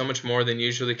today. So much more than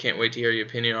usually. Can't wait to hear your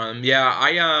opinion on them. Yeah,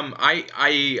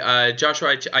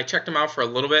 Joshua, I checked them out for a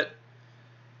little bit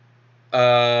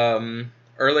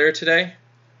earlier today.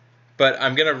 But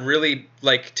I'm going to really,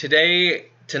 like,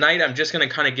 tonight I'm just going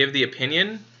to kind of give the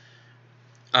opinion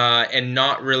and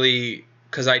not really,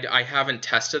 because I haven't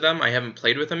tested them. I haven't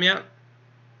played with them yet.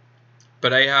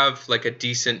 But I have, like, a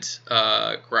decent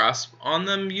grasp on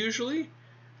them usually.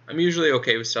 I'm usually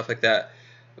okay with stuff like that.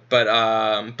 But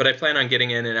I plan on getting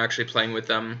in and actually playing with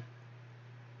them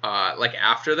like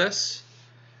after this.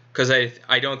 Because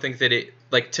I don't think that it,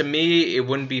 like, to me, it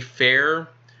wouldn't be fair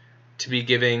to be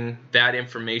giving that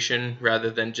information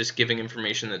rather than just giving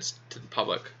information that's to the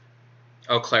public.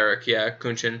 Oh, cleric, yeah,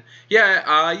 Kunshin.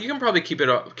 Yeah, you can probably keep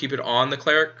it on the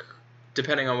cleric,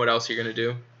 depending on what else you're gonna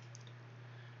do.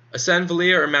 Ascend,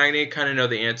 Valia, or Magni, kind of know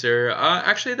the answer.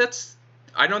 Actually,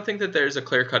 I don't think that there's a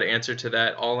clear-cut answer to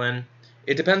that. All in,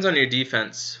 it depends on your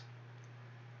defense,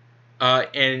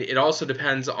 and it also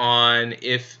depends on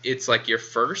if it's like your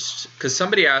first. Because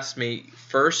somebody asked me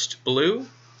first blue,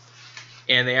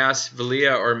 and they asked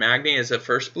Valia or Magni as a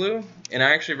first blue, and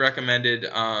I actually recommended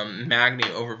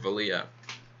Magni over Valia.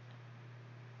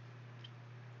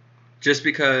 Just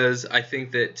because I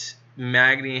think that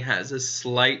Magni has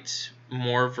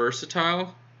more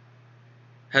versatility.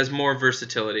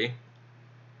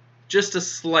 Just a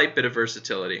slight bit of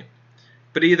versatility.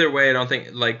 But either way, I don't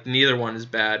think, like, neither one is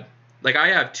bad. Like, I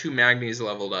have 2 Magnis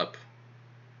leveled up,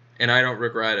 and I don't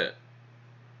regret it.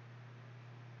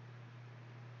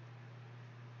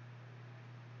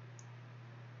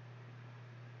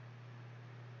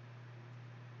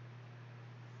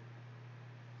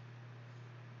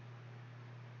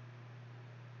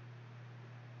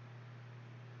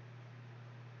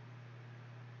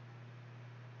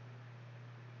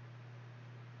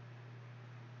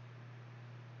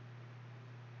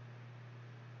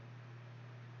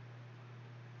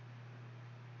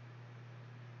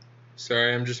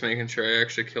 Sorry, I'm just making sure I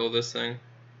actually kill this thing.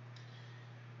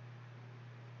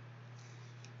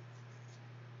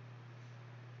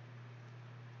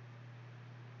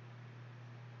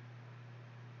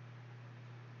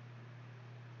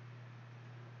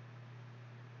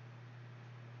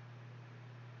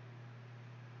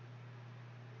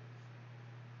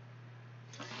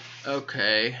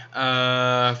 Okay.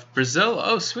 Brazil.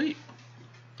 Oh, sweet.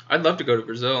 I'd love to go to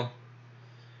Brazil.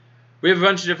 We have a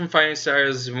bunch of different fighting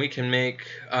styles, and we can make.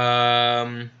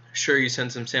 Sure, you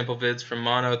send some sample vids from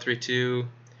Mono 3.2.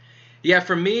 Yeah,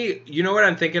 for me, you know what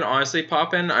I'm thinking, honestly,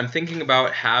 Poppin? I'm thinking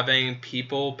about having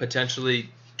people potentially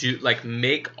do, like,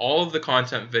 make all of the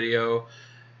content video,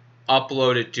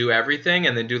 upload it, do everything,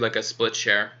 and then do, like, a split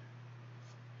share.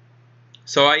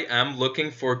 So I am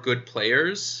looking for good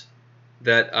players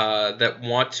that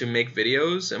want to make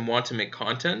videos and want to make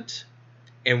content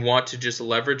and want to just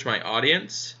leverage my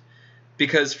audience.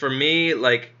 Because for me,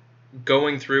 like,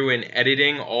 going through and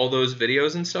editing all those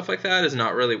videos and stuff like that is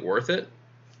not really worth it.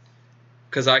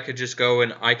 Because I could just go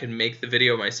and I can make the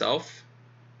video myself.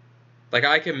 Like,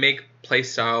 I can make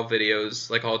playstyle videos,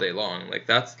 like, all day long. Like,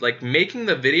 that's, like, making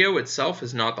the video itself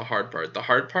is not the hard part. The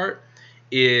hard part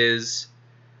is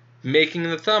making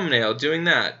the thumbnail, doing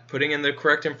that, putting in the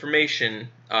correct information,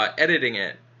 editing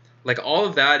it. Like, all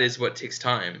of that is what takes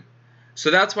time.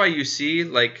 So that's why you see,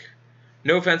 like,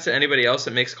 no offense to anybody else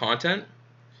that makes content,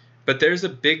 but there's a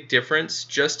big difference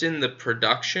just in the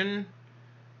production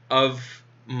of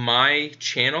my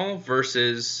channel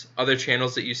versus other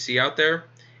channels that you see out there.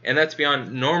 And that's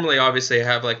beyond, normally obviously I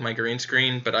have like my green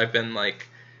screen, but I've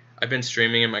been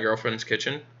streaming in my girlfriend's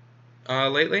kitchen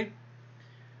lately.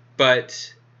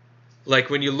 But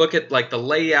like when you look at like the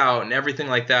layout and everything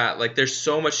like that, like there's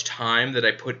so much time that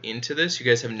I put into this, you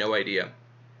guys have no idea.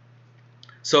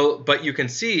 So, but you can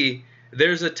see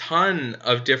there's a ton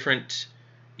of different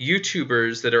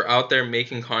YouTubers that are out there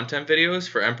making content videos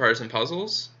for Empires and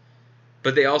Puzzles,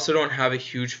 but they also don't have a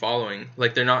huge following.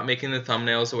 Like, they're not making the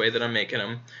thumbnails the way that I'm making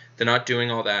them. They're not doing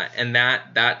all that. And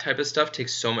that type of stuff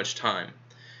takes so much time.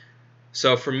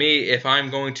 So for me, if I'm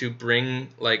going to bring,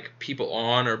 like, people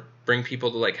on or bring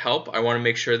people to, like, help, I want to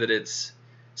make sure that it's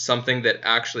something that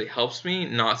actually helps me,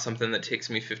 not something that takes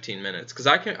me 15 minutes. Because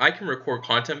I can record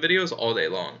content videos all day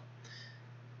long.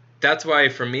 That's why,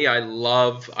 for me, I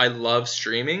love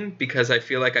streaming, because I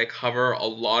feel like I cover a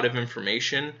lot of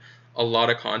information, a lot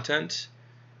of content,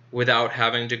 without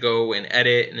having to go and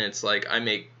edit. And it's like I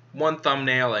make one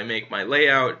thumbnail, I make my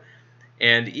layout,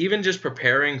 and even just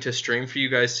preparing to stream for you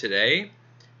guys today,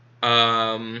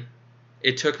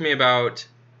 it took me about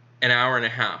an hour and a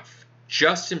half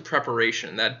just in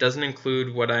preparation. That doesn't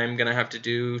include what I'm gonna have to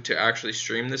do to actually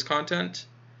stream this content.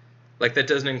 Like, that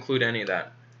doesn't include any of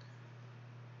that.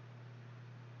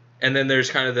 And then there's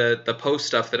kind of the post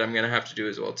stuff that I'm gonna have to do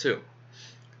as well too.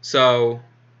 So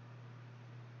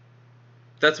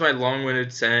that's my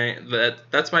long-winded saying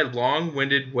that's my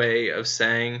long-winded way of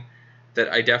saying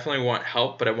that I definitely want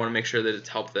help, but I want to make sure that it's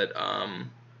help that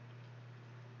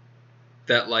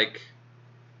that like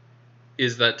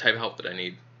is that type of help that I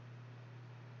need.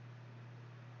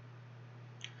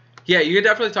 Yeah, you could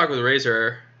definitely talk with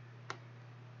Razor.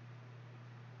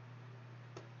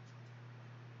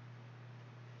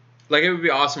 Like, it would be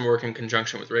awesome to work in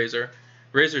conjunction with Razor.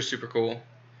 Razor's super cool.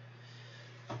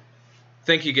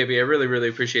 Thank you, Gibby. I really, really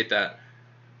appreciate that.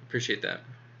 Appreciate that.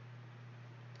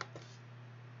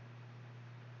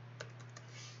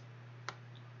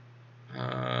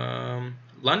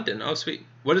 London. Oh, sweet.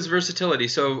 What is versatility?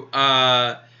 So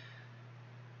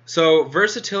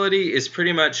versatility is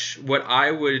pretty much what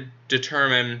I would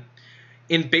determine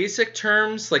in basic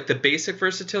terms, like the basic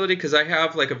versatility, because I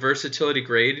have like a versatility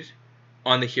grade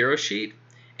on the hero sheet,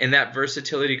 and that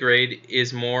versatility grade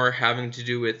is more having to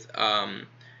do with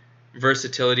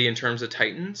versatility in terms of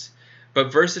Titans.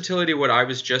 But versatility, what I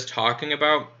was just talking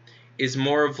about, is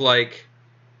more of like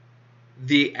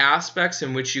the aspects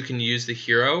in which you can use the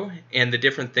hero and the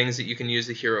different things that you can use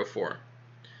the hero for.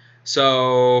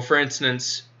 So, for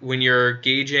instance, when you're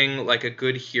gauging like a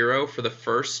good hero for the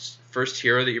first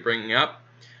hero that you're bringing up,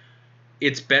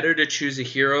 it's better to choose a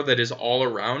hero that is all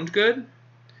around good.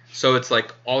 So it's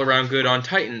like all around good on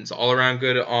Titans, all around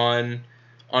good on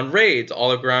raids,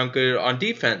 all around good on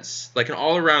defense. Like, an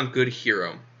all around good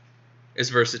hero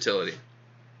is versatility.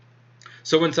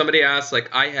 So when somebody asks, like,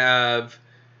 I have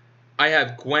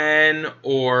Gwen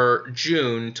or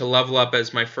June to level up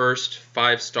as my first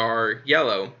 5-star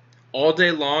yellow, all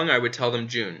day long I would tell them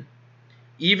June.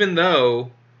 Even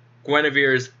though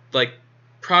Guinevere is like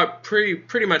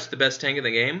pretty much the best tank in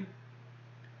the game,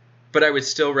 but I would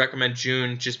still recommend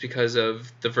June just because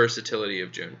of the versatility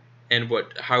of June and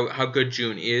how good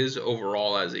June is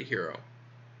overall as a hero.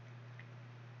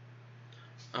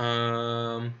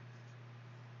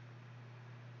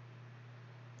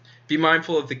 Be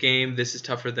mindful of the game. This is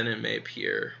tougher than it may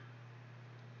appear.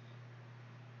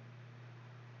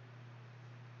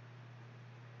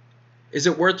 Is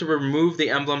it worth to remove the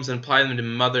emblems and apply them to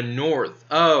Mother North?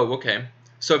 Oh, okay.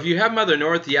 So if you have Mother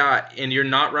North, yeah, and you're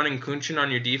not running Kunshin on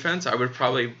your defense, I would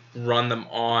probably run them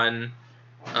on.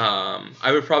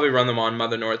 I would probably run them on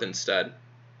Mother North instead.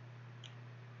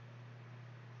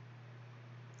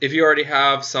 If you already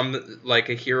have some, like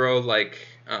a hero like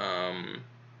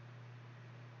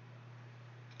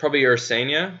probably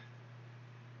Ursania,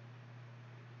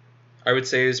 I would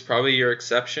say is probably your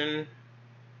exception.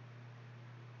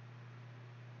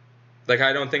 Like,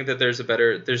 I don't think that there's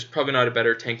probably not a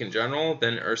better tank in general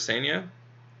than Ursania.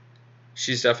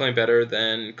 She's definitely better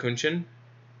than Kunshin,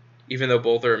 even though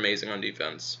both are amazing on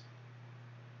defense.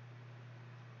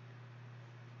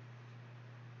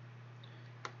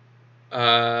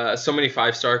 So many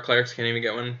 5-star clerics can't even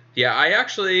get one. Yeah, I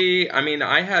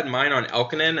had mine on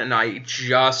Elkanen, and I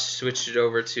just switched it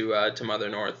over to Mother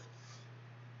North.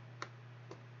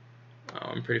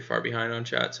 Oh, I'm pretty far behind on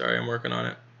chat. Sorry, I'm working on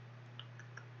it.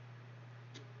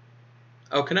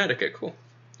 Oh, Connecticut, cool.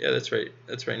 Yeah, that's right.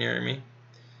 That's right near me.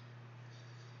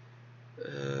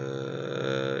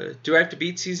 Do I have to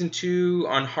beat Season 2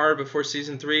 on hard before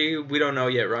Season 3? We don't know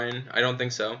yet, Ryan. I don't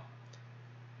think so.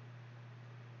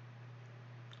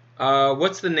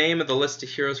 What's the name of the list of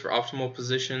heroes for optimal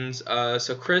positions?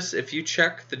 So Chris, if you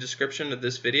check the description of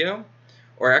this video,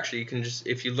 or actually you can just,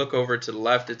 if you look over to the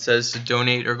left, it says to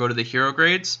donate or go to the hero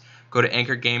grades. Go to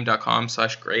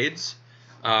anchorgame.com/grades.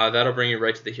 That'll bring you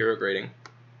right to the hero grading.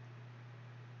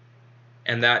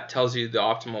 And that tells you the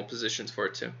optimal positions for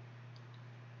it too.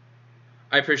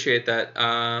 I appreciate that,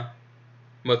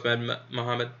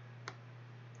 Muhammad.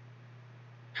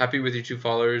 Happy with your 2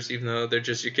 followers, even though they're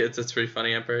just your kids. That's pretty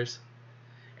funny, Emperors.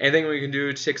 Anything we can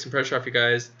do to take some pressure off you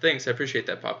guys? Thanks, I appreciate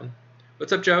that, Poppin.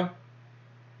 What's up, Joe?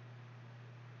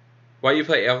 Why you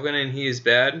play Elgin and he is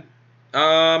bad?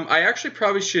 I actually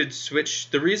probably should switch.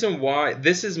 The reason why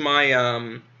this is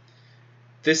my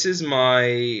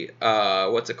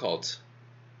what's it called?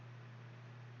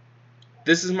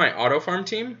 This is my auto farm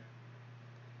team,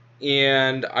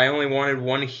 and I only wanted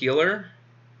one healer,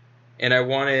 and I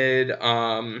wanted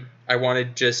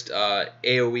just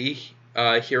AoE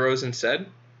heroes instead.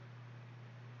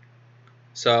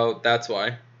 So that's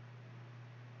why.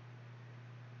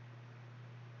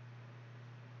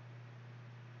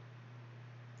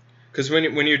 Because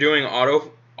when you're doing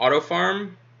auto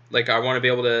farm, like, I want to be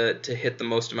able to hit the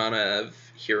most amount of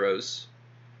heroes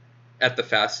at the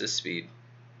fastest speed.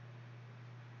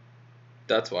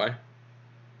 That's why.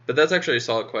 But that's actually a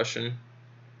solid question.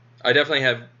 I definitely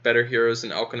have better heroes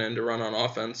than Elkanen to run on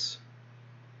offense.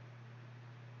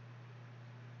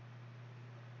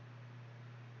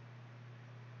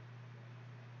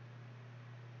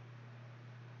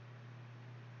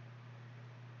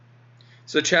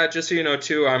 So chat, just so you know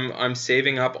too, I'm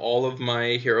saving up all of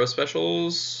my hero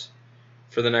specials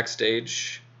for the next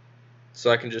stage, so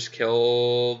I can just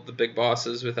kill the big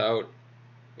bosses without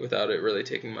it really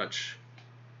taking much.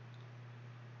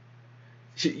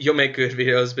 You'll make good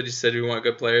videos, but you said you want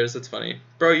good players. That's funny,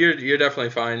 bro. You're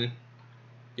definitely fine.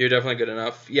 You're definitely good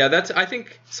enough. Yeah, I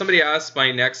think somebody asked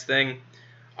my next thing.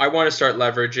 I want to start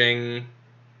leveraging.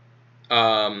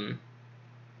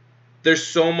 There's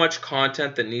so much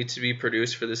content that needs to be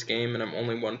produced for this game, and I'm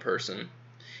only one person.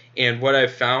 And what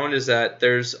I've found is that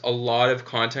there's a lot of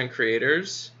content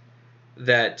creators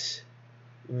that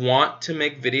want to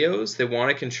make videos, they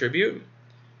want to contribute,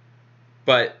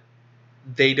 but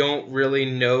they don't really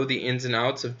know the ins and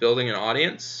outs of building an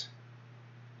audience.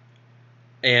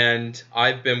 And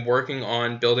I've been working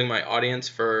on building my audience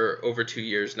for over 2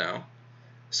 years now.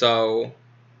 So,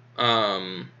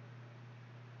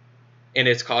 and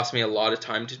it's cost me a lot of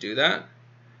time to do that.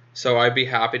 So I'd be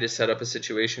happy to set up a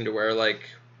situation to where, like,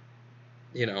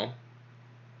 you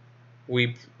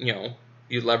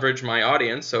leverage my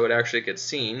audience so it actually gets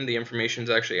seen, the information's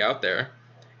actually out there,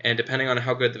 and depending on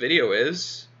how good the video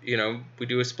is, we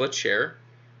do a split share,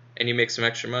 and you make some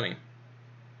extra money.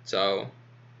 So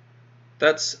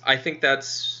I think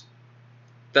that's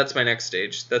my next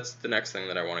stage. That's the next thing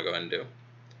that I want to go ahead and do.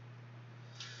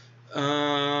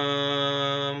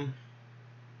 Alright.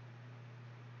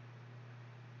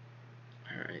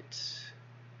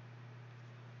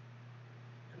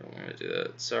 I don't want to do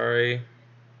that. Sorry.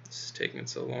 This is taking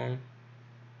so long.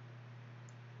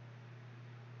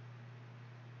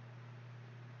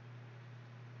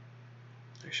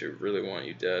 I should really want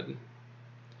you dead.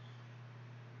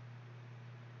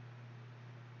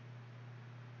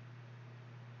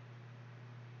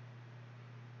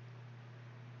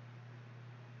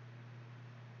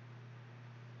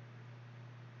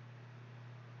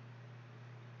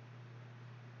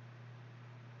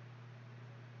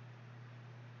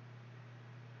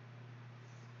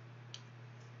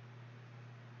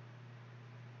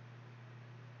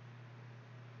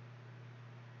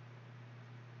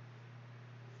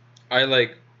 I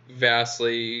like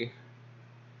vastly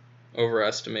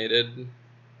overestimated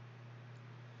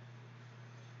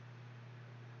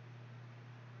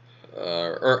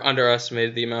or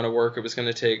underestimated the amount of work it was going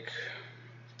to take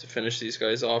to finish these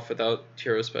guys off without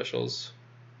hero specials.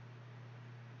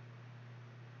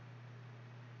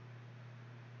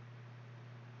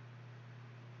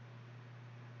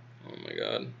 Oh my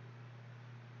god.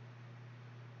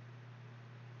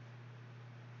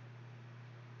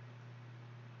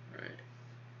 Right.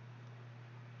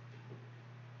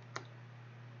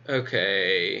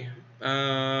 Okay.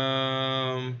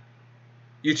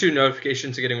 YouTube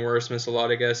notifications are getting worse. Miss a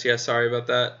lot, I guess. Yeah, sorry about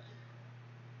that.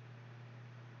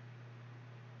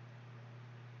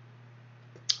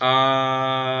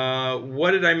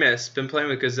 What did I miss? Been playing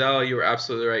with Gazelle. You were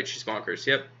absolutely right. She's bonkers.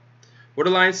 Yep. What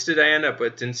alliance did I end up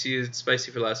with? Didn't see you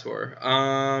spicy for last war.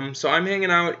 So I'm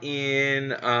hanging out in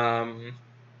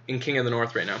King of the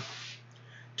North right now.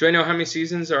 Do I know how many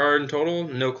seasons there are in total?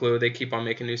 No clue. They keep on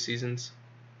making new seasons.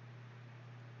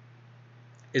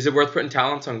 Is it worth putting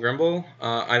talents on Grimble?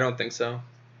 I don't think so.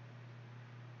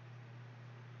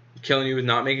 Killing you with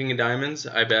not making a diamonds?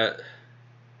 I bet.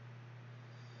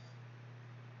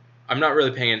 I'm not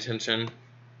really paying attention.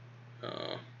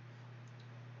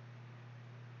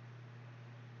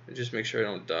 Just make sure I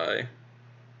don't die.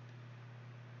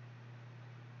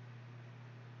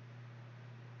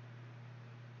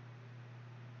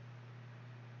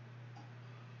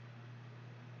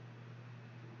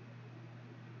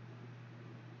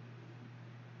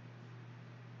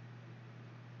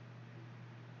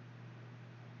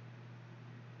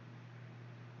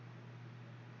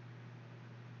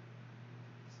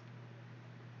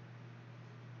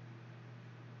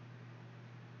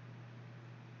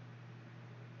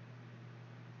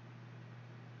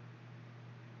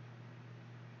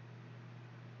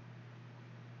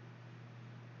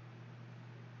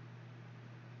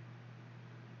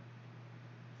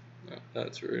 Oh,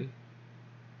 that's rude.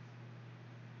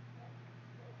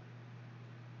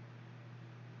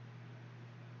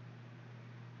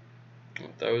 Oh,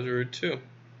 that was rude too.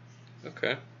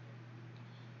 Okay.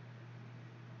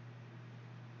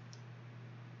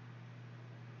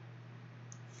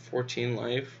 $14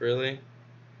 life, really?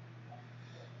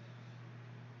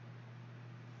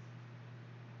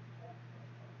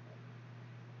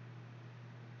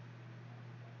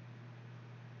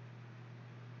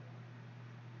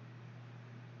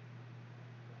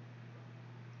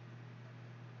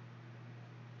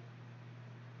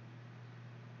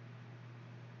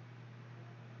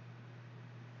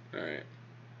 Alright.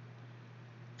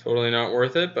 Totally not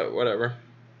worth it, but whatever.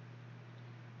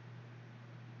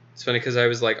 It's funny because I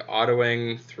was like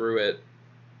autoing through it.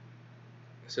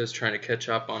 So I was trying to catch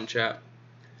up on chat.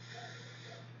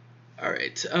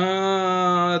 Alright.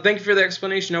 Thank you for the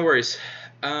explanation. No worries.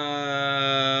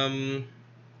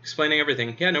 Explaining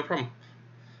everything. Yeah, no problem.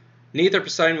 Neith or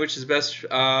Poseidon, which is best?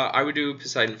 I would do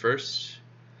Poseidon first.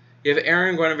 You have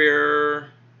Aaron, Guinevere,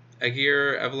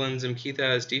 Aegir, Evelyn, Zimkeitha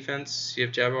as defense. You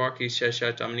have Jabberwocky,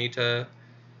 Seshat, Dominita.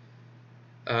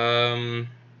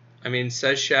 I mean,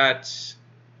 Seshat,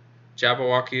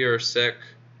 Jabberwocky are sick.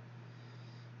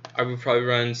 I would probably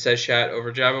run Seshat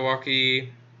over Jabberwocky.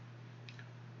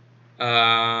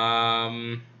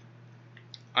 I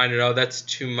don't know. That's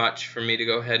too much for me to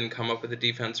go ahead and come up with a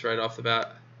defense right off the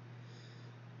bat.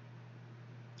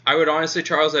 I would honestly,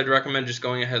 Charles, I'd recommend just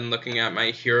going ahead and looking at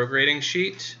my hero grading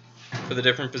sheet for the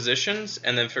different positions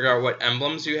and then figure out what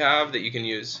emblems you have that you can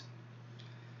use.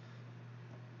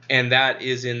 And that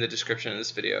is in the description of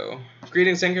this video.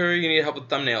 Greetings, Anchor. You need help with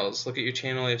thumbnails. Look at your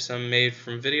channel. I have some made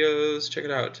from videos. Check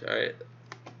it out. All right.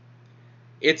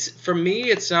 It's, for me,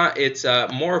 it's not, it's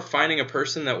more finding a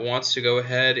person that wants to go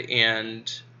ahead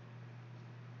and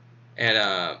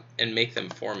make them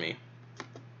for me.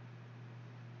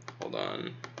 Hold on.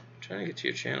 I'm trying to get to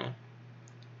your channel.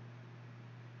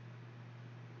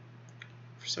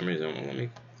 For some reason,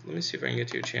 let me see if I can get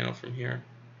to your channel from here.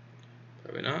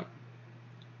 Probably not.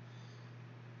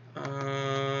 Let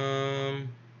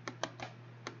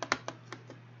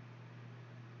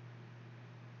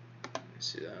me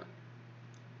see that.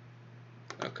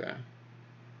 Okay.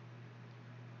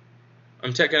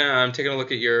 I'm taking a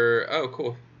look at your. Oh,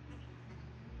 cool.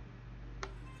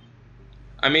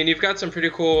 I mean, you've got some pretty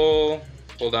cool.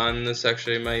 Hold on, this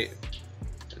actually might.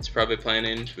 It's probably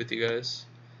playing with you guys.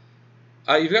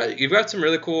 You've got some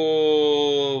really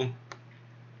cool.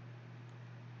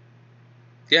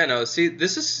 Yeah, no. See,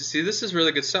 this is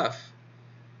really good stuff.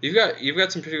 You've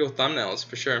got some pretty cool thumbnails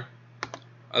for sure.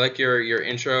 I like your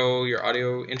intro, your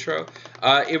audio intro.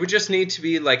 It would just need to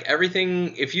be like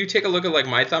everything. If you take a look at like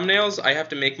my thumbnails, I have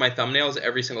to make my thumbnails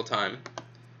every single time.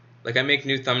 Like, I make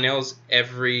new thumbnails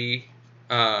every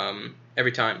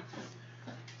time.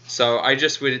 So I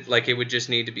just would, like, it would just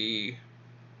need to be,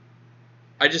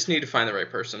 I just need to find the right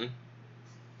person.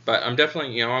 But I'm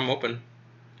definitely, I'm open.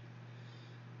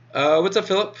 What's up,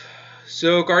 Philip?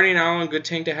 So, Guardian Allen, good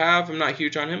tank to have. I'm not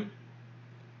huge on him.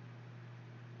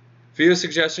 Video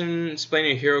suggestion,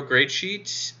 explaining a hero grade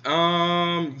sheet.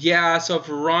 Yeah, so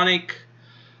Veronic,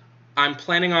 I'm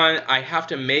planning on, I have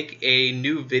to make a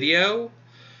new video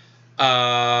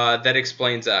that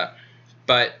explains that.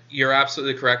 But you're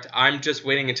absolutely correct. I'm just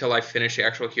waiting until I finish the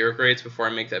actual hero grades before I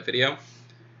make that video.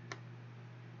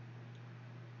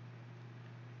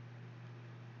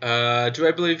 Do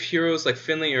I believe heroes like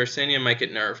Finley or Sanya might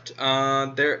get nerfed?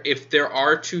 If there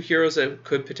are two heroes that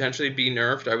could potentially be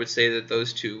nerfed, I would say that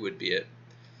those two would be it.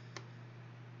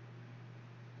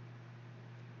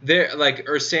 Like,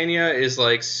 Ursania is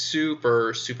like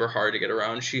super, super hard to get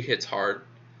around. She hits hard.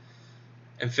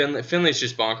 And Finley's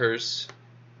just bonkers.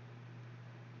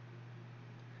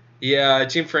 Yeah,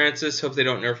 Team Francis, hope they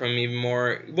don't nerf him even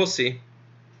more. We'll see.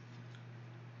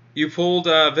 You pulled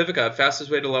Vivica,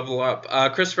 fastest way to level up.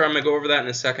 Christopher, I'm going to go over that in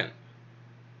a second.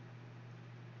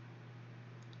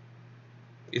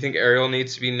 You think Ariel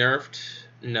needs to be nerfed?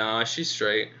 Nah, she's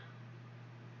straight.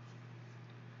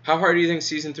 How hard do you think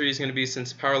Season 3 is going to be,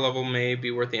 since power level may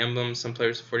be worth the emblem? Some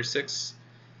players are 46.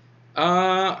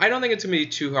 I don't think it's going to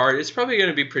be too hard. It's probably going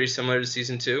to be pretty similar to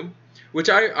Season 2, which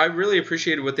I really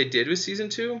appreciated what they did with Season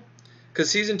 2. Because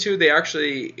Season 2,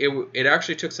 it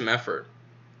actually took some effort.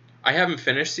 I haven't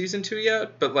finished Season 2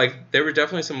 yet, but, like, there were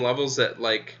definitely some levels that,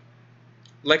 like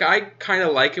I kind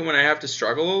of like it when I have to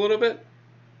struggle a little bit.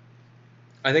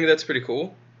 I think that's pretty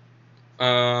cool.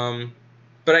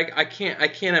 But I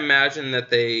can't imagine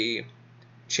that they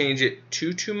change it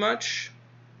too much.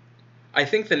 I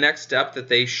think the next step that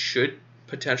they should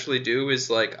potentially do is,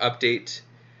 like, update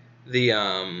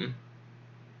the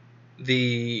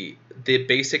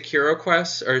basic hero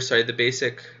quests, or sorry, the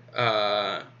basic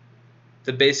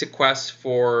quests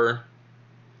for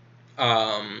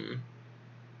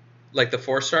like the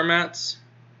 4-star mats.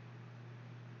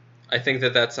 I think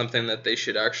that that's something that they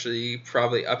should actually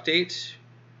probably update,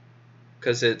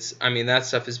 because that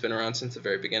stuff has been around since the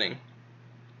very beginning.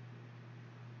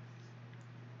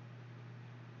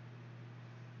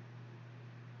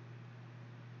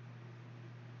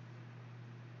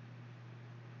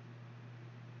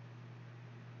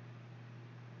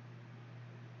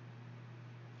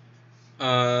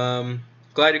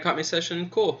 Glad you caught me, Session.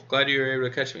 Cool. Glad you were able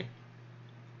to catch me.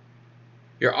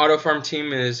 Your auto farm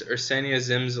team is Ursania,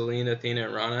 Zim, Zelene, Athena,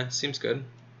 and Rana. Seems good.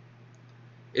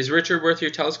 Is Richard worth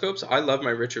your telescopes? I love my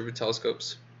Richard with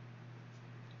telescopes.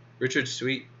 Richard's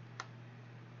sweet.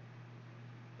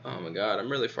 Oh my god, I'm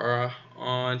really far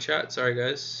on chat. Sorry,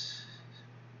 guys.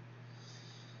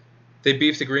 They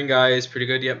beefed the green guy is pretty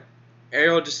good. Yep.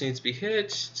 Ariel just needs to be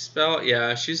hit. Spell.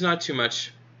 Yeah, she's not too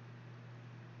much.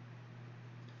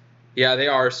 Yeah, they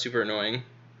are super annoying. It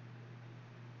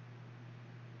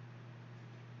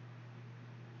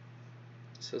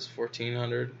says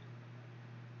 1400.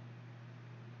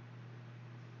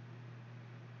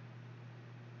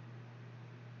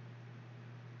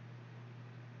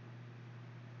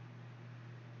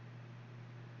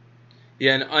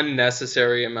 Yeah, an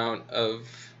unnecessary amount of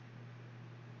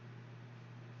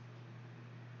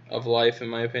life, in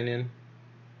my opinion.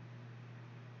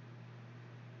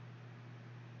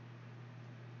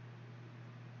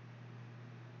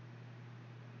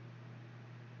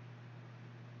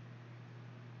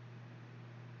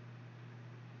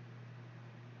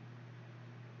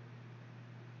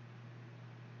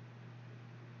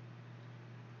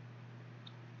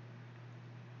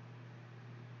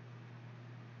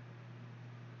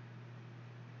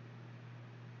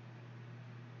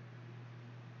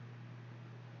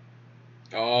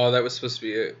 Oh, that was supposed to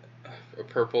be a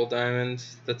purple diamond.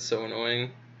 That's so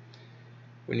annoying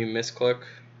when you misclick.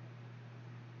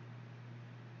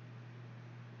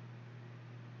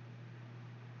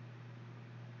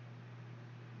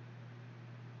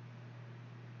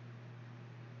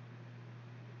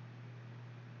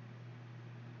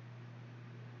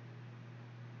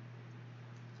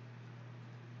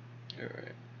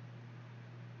 Alright.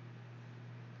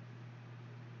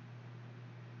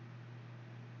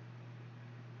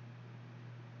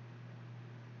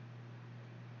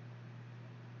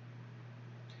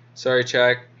 Sorry,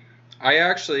 Chuck. I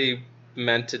actually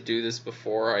meant to do this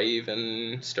before I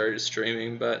even started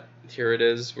streaming, but here it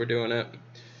is. We're doing it.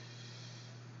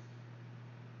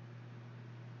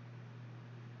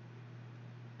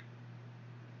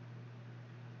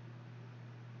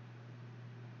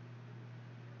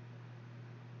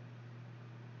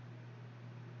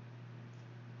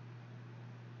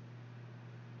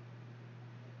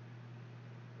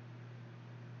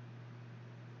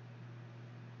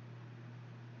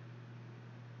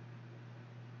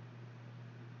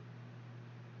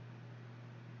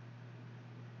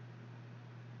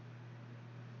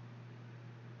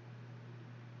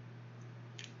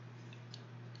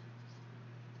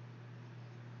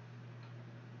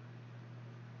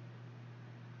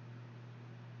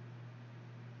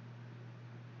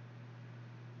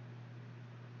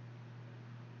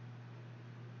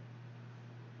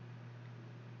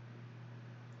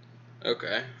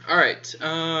 Okay. All right.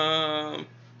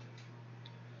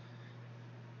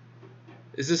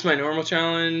 Is this my normal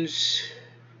challenge?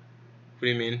 What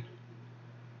do you mean?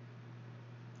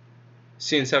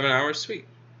 See you in 7 hours? Sweet.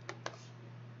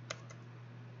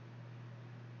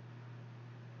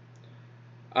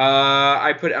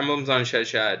 I put emblems on Shed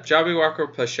Shad. Jobby Walker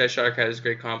plus Shed Shad is a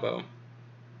great combo.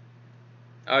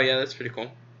 Oh yeah, that's pretty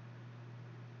cool.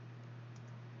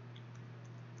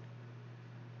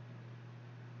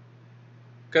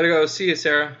 Gotta go. See you,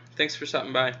 Sarah. Thanks for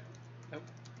stopping by. Yep.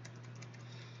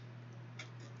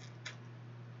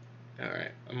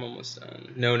 Alright, I'm almost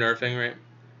done. No nerfing, right?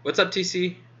 What's up,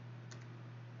 TC?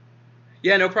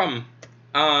 Yeah, no problem.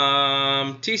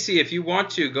 TC, if you want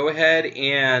to, go ahead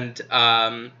and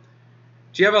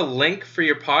do you have a link for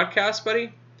your podcast,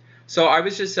 buddy? So I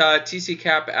was just TC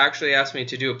Cap actually asked me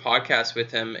to do a podcast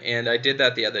with him, and I did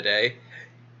that the other day.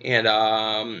 And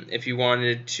if you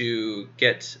wanted to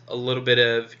get a little bit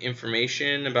of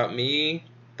information about me,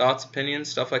 thoughts, opinions,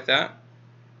 stuff like that,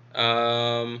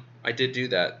 I did do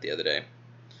that the other day.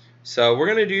 So we're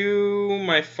gonna do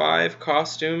my 5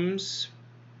 costumes.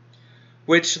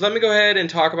 Which, let me go ahead and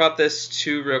talk about this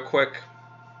too real quick.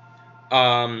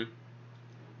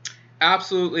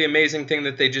 Absolutely amazing thing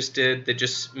that they just did. They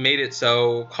just made it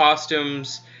so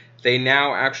costumes, they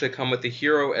now actually come with the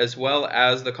hero as well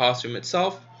as the costume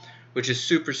itself, which is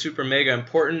super, super mega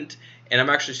important. And I'm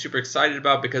actually super excited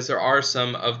about because there are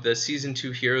some of the Season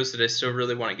 2 heroes that I still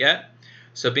really want to get.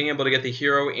 So being able to get the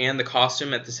hero and the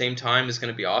costume at the same time is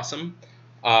going to be awesome.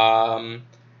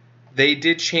 They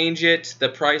did change it. The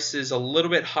price is a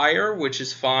little bit higher, which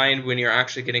is fine when you're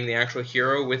actually getting the actual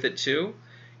hero with it too.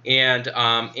 And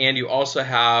you also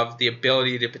have the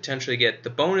ability to potentially get the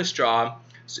bonus draw,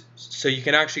 so you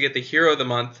can actually get the hero of the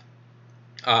month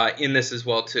in this as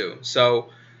well too. So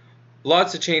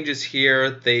lots of changes here.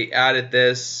 They added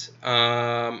this.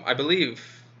 I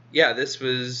believe, yeah, this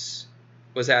was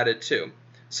added too.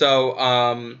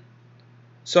 So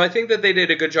so I think that they did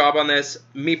a good job on this.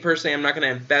 Me personally, I'm not going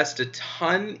to invest a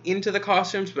ton into the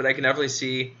costumes, but I can definitely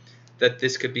see that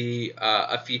this could be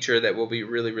a feature that will be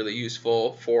really, really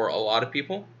useful for a lot of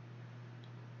people.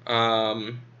 Let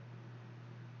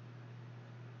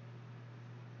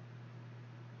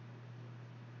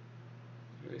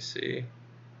me see.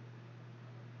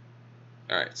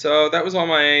 All right, so that was all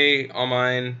mine.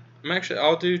 I'm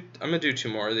gonna do 2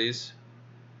 more of these.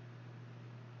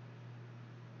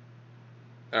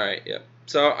 All right, yep.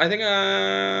 So I think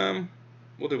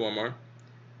we'll do 1 more.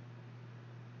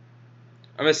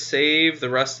 I'm gonna save the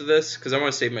rest of this because I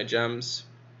want to save my gems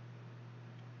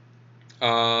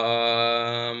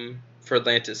for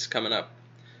Atlantis coming up.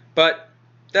 But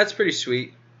that's pretty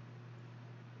sweet.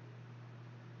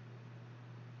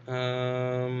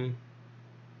 So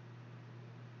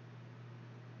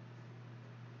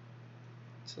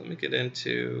let me get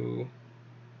into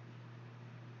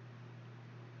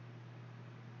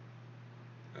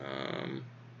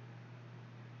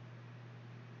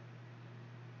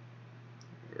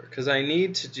because I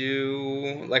need to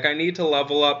do, like, I need to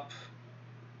level up.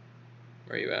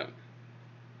 Where are you at?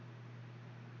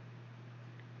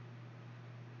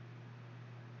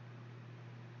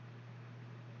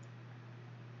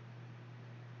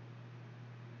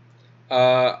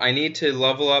 I need to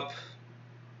level up.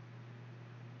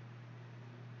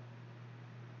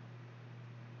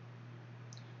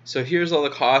 So here's all the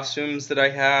costumes that I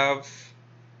have.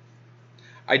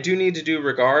 I do need to do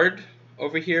regard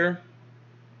over here.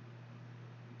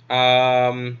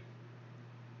 I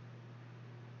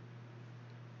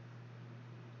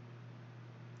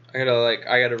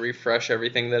gotta refresh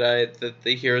everything that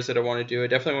the heroes that I want to do. I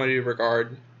definitely want to do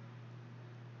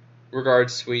regard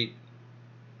suite.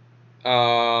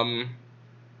 And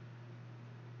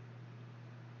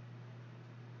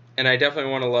I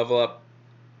definitely want to level up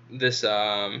this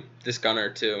this gunner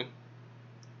too.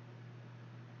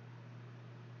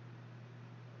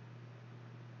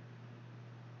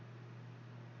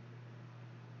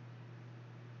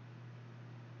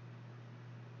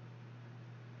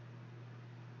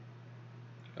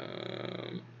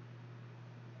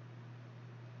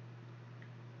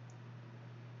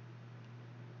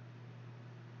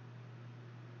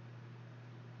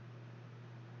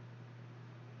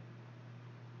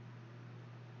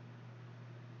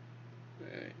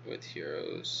 Right, with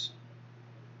heroes.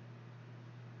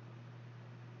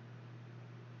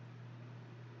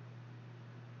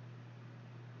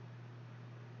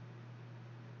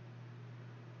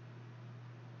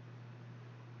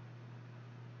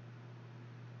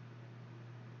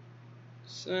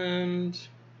 Send.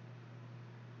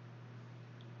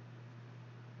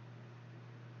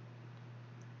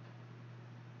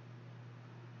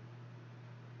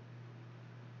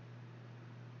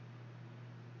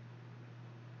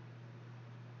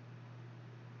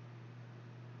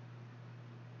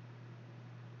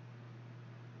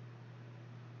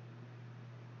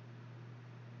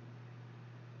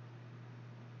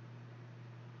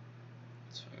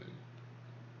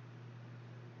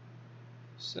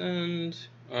 Send.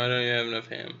 Oh, I don't even have enough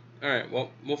ham. Alright,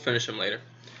 well, we'll finish them later.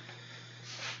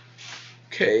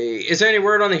 Okay, is there any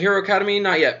word on the Hero Academy?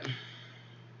 Not yet.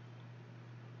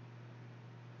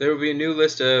 There will be a new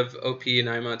list of OP in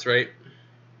 9 months, right?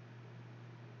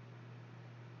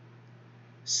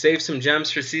 Save some gems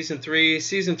for Season 3.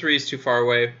 Season 3 is too far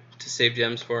away to save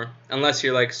gems for, unless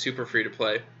you're like super free to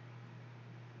play.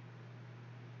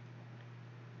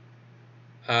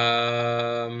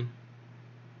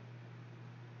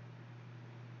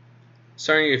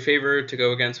 Starting your favor to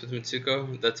go against with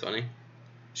Mitsuko. That's funny.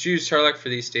 Should use Tarlak for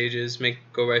these stages. Make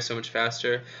go by so much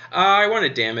faster. I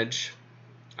wanted damage.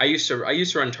 I used to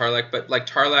run Tarlak, but like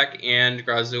Tarlak and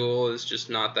Grazul is just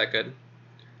not that good.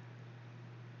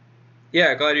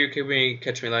 Yeah, glad you could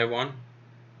catch me live one.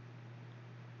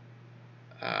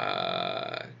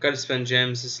 Gotta spend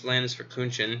gems. This land is for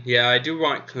Kunshin. Yeah, I do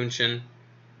want Kunshin.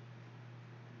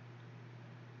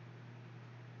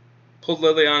 Pulled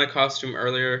Liliana costume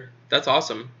earlier. That's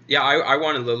awesome. Yeah, I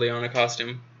wanted Liliana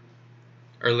costume.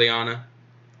 Or Liana.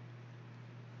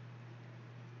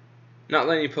 Not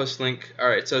letting you post link.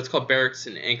 Alright, so it's called Barracks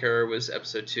and Anchor was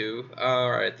episode 2.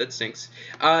 Alright, that stinks.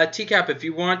 TCAP, if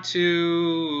you want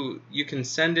to, you can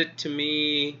send it to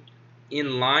me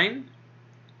in line,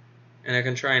 and I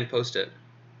can try and post it.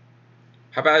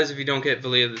 How about if you don't get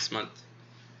Valia this month?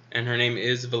 And her name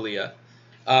is Valia.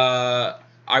 I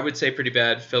would say pretty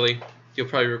bad, Philly. You'll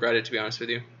probably regret it, to be honest with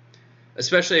you.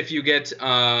 Especially if you get,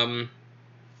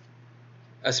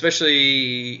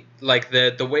 especially like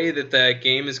the way that the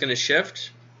game is going to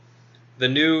shift. The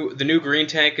new green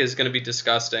tank is going to be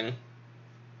disgusting.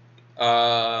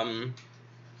 Teleria,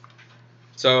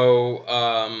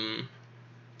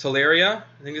 I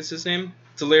think is his name.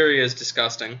 Teleria is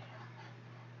disgusting.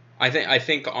 I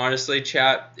think honestly,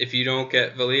 chat, if you don't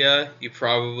get Valia, you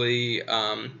probably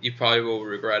will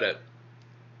regret it.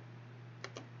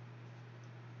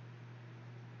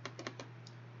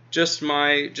 Just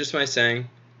my thing.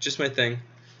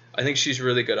 I think she's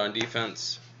really good on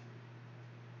defense.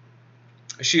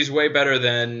 She's way better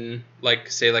than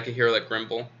say a hero like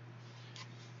Grimble.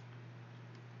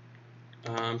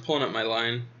 I'm pulling up my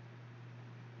line.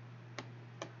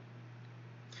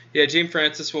 Yeah, Jane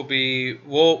Francis will be.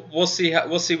 We'll see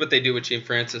what they do with Jane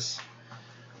Francis.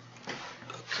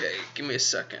 Okay, give me a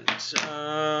second.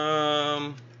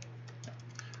 All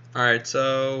right,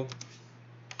 so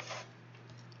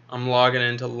I'm logging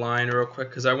into line real quick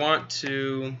because I want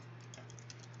to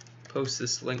post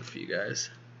this link for you guys.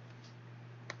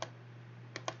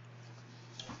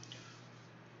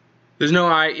 There's no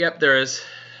I. Yep, there is.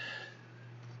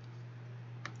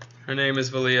 Her name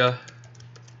is Valia.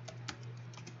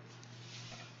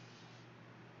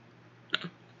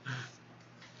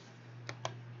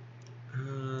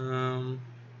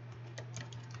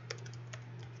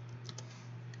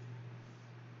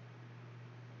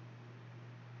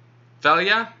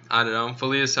 Valia? I don't know.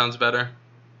 Valia sounds better.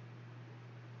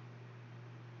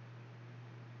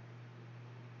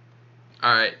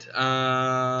 Alright.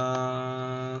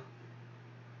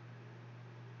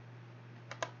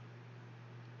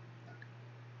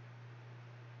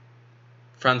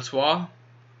 Francois?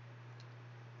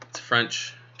 It's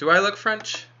French. Do I look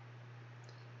French?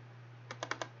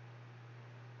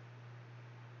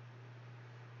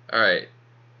 Alright.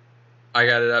 I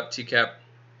got it up, TCAP.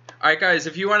 Alright guys,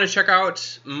 if you want to check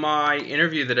out my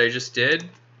interview that I just did,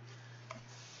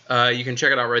 you can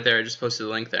check it out right there. I just posted the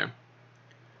link there.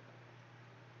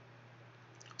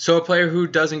 So a player who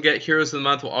doesn't get Heroes of the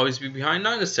Month will always be behind?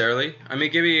 Not necessarily. I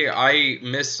mean, I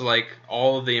missed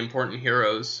all of the important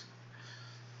heroes.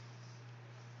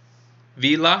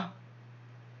 Vela?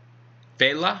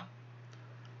 Valia?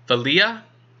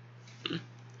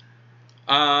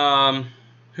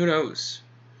 Who knows?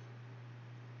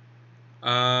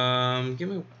 Give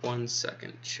me 1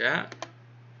 second, chat.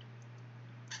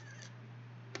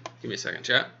 Give me a second,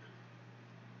 chat.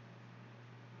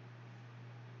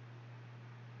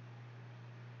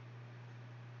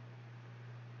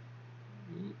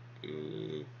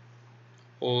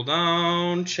 Hold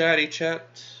on, chatty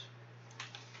chat.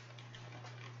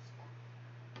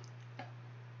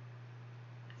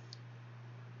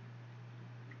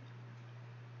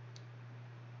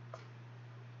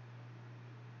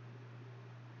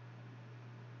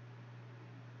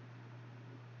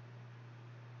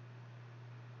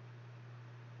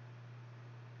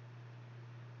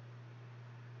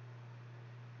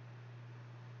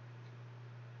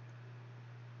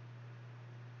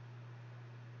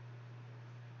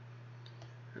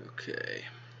 Okay.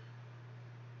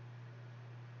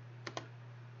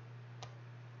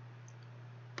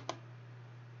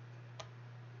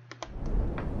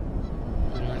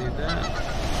 I don't need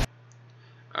that.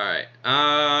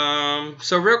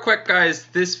 So real quick, guys,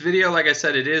 this video, like I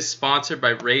said, it is sponsored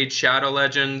by Raid Shadow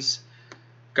Legends.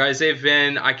 Guys, they've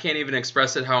been, I can't even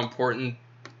express it how important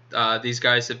these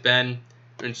guys have been.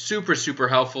 Been super, super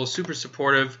helpful, super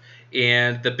supportive,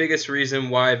 and the biggest reason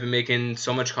why I've been making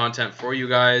so much content for you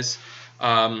guys.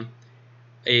 A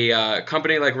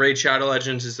company like Raid Shadow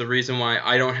Legends is the reason why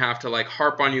I don't have to like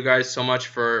harp on you guys so much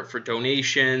for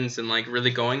donations and like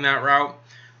really going that route,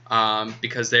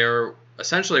 because they're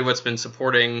essentially what's been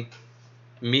supporting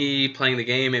me playing the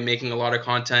game and making a lot of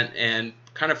content and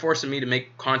kind of forcing me to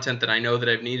make content that I know that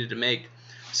I've needed to make.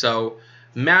 So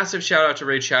massive shout out to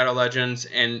Raid Shadow Legends,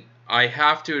 and I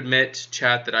have to admit,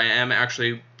 chat, that I am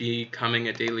actually becoming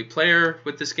a daily player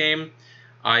with this game.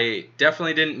 I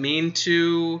definitely didn't mean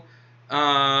to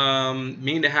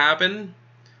happen,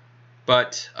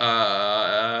 but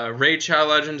Raid Shadow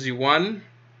Legends, you won.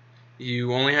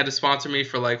 You only had to sponsor me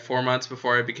for like 4 months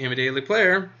before I became a daily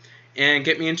player and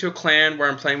get me into a clan where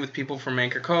I'm playing with people from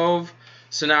Anchor Cove.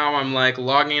 So now I'm like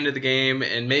logging into the game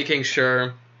and making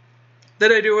sure that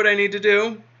I do what I need to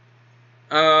do.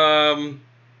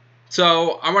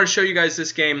 So I want to show you guys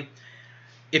this game.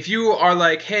 If you are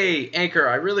like, hey, Anchor,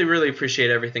 I really, really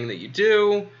appreciate everything that you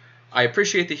do. I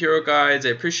appreciate the hero guides. I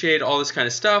appreciate all this kind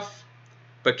of stuff.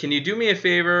 But can you do me a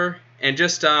favor and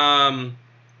just go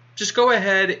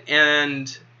ahead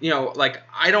and, you know, like,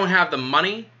 I don't have the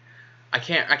money. I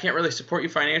can't really support you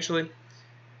financially.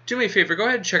 Do me a favor, go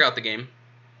ahead and check out the game.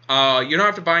 You don't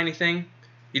have to buy anything.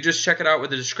 You just check it out with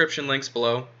the description links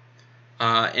below.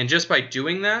 And just by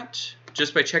doing that,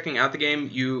 just by checking out the game,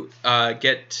 you have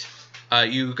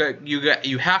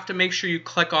to make sure you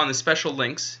click on the special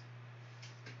links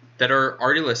that are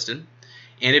already listed.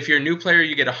 And if you're a new player,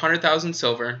 you get 100,000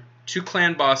 silver, 2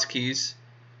 clan boss keys,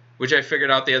 which I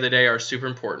figured out the other day are super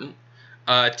important,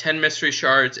 10 mystery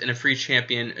shards, and a free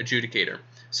champion adjudicator.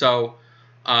 So,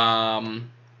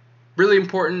 really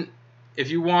important.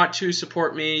 If you want to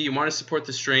support me, you want to support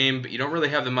the stream, but you don't really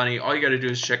have the money, all you got to do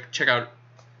is check out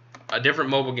a different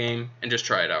mobile game and just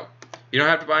try it out. You don't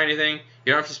have to buy anything,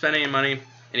 you don't have to spend any money, and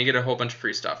you get a whole bunch of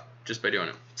free stuff just by doing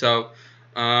it. So,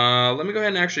 let me go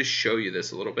ahead and actually show you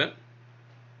this a little bit.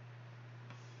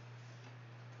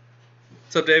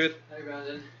 What's up, David? Hi,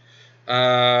 Brandon.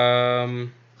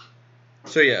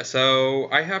 So yeah, so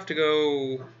I have to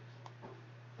go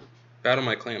battle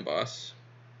my clan boss.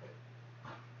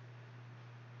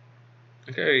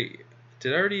 Okay, I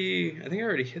think I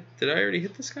already hit, did I already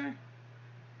hit this guy?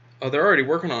 Oh, they're already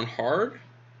working on hard?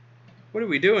 What are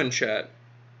we doing, chat?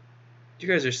 You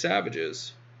guys are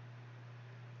savages.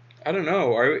 I don't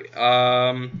know, are we,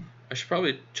 I should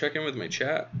probably check in with my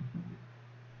chat.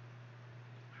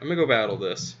 I'm gonna go battle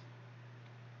this.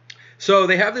 So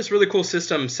they have this really cool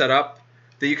system set up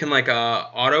that you can like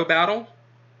auto battle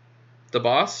the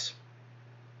boss.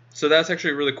 So that's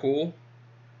actually really cool.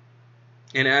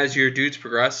 And as your dudes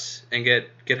progress and get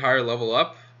higher level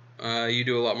up, you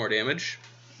do a lot more damage.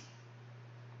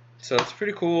 So it's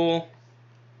pretty cool.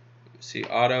 Let's see,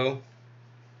 auto,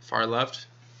 far left.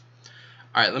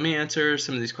 All right, let me answer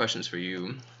some of these questions for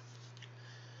you.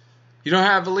 You don't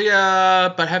have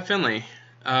Aaliyah, but have Finley.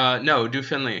 No, do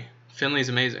Finley. Finley's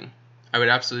amazing. I would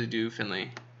absolutely do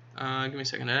Finley. Give me a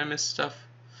second. Did I miss stuff?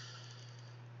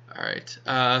 All right.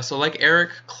 So like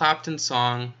Eric Clapton's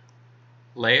song,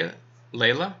 Layla?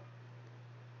 Vila?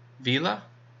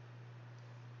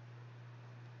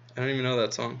 I don't even know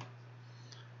that song.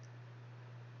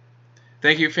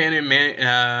 Thank you, fan and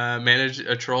manage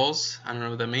trolls. I don't know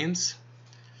what that means.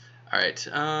 All right.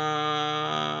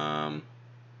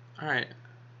 All right.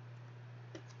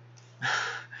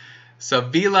 So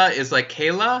Vila is like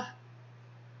Kayla.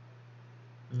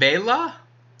 Vela?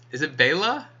 Is it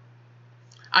Vela?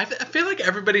 I feel like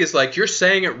everybody is like, you're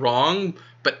saying it wrong,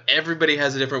 but everybody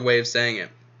has a different way of saying it.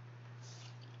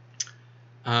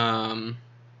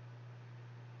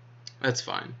 That's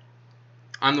fine.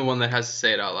 I'm the one that has to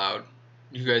say it out loud.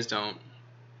 You guys don't.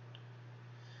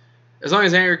 As long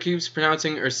as Anchor keeps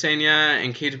pronouncing Ursenia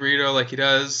and Kate Burrito like he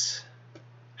does.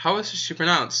 How is she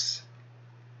pronounced?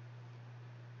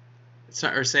 It's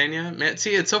not Ursenia? Man,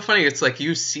 see, it's so funny. It's like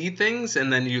you see things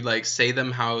and then you like say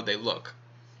them how they look.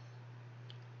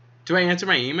 Do I answer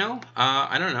my email?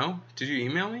 I don't know. Did you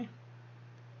email me?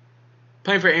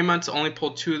 Playing for 8 months, only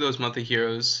pulled 2 of those monthly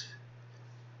heroes.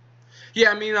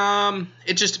 Yeah, I mean,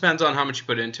 it just depends on how much you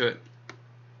put into it.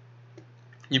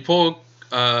 You pull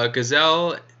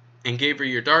Gazelle and gave her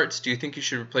your darts. Do you think you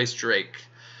should replace Drake?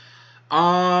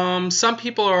 Some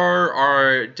people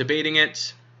are debating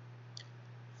it.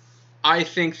 I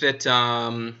think that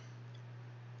TCAP,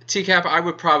 I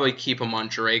would probably keep him on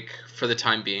Drake for the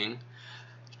time being.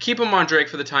 keep him on Drake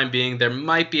for the time being. There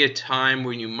might be a time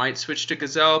when you might switch to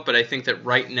Gazelle, but I think that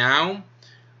right now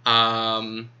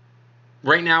I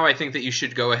think that you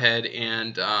should go ahead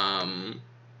and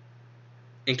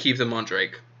keep them on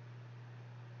Drake.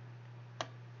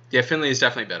 Yeah, Finley is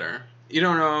definitely better. You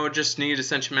don't know, just need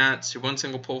Ascension Mats. One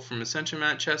single pull from Ascension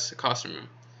Mat chest, costume room.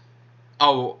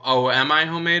 Oh, am I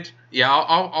homemade? Yeah,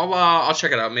 I'll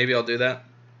check it out. Maybe I'll do that.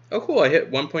 Oh, cool. I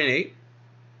hit 1.8.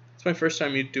 It's my first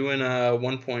time doing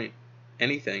 1 point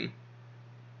anything.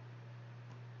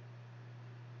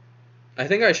 I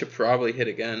think I should probably hit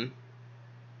again.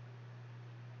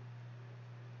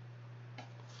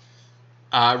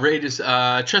 Raid is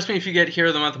trust me, if you get Hero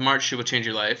of the Month of March, she will change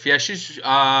your life. Yeah, she's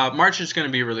March is gonna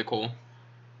be really cool.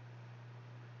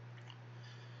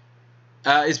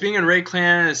 Is being in Raid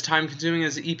Clan as time consuming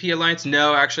as EP Alliance?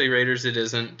 No, actually, Raiders, it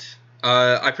isn't.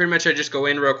 I just go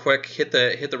in real quick, hit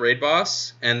the raid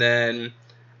boss, and then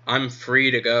I'm free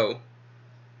to go.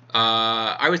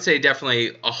 I would say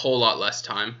definitely a whole lot less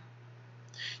time.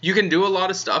 You can do a lot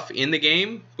of stuff in the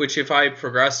game, which if I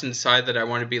progress and decide that I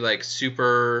want to be like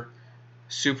super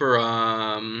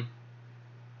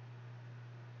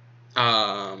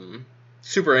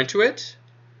into it,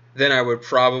 then I would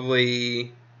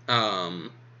probably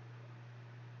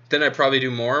I'd probably do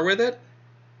more with it.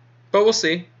 But we'll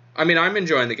see. I mean, I'm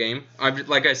enjoying the game.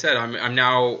 Like I said, I'm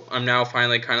now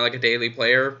finally kind of like a daily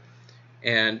player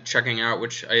and checking out,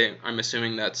 which I'm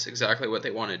assuming that's exactly what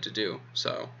they wanted to do.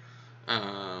 So,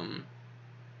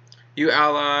 you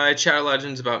ally, chat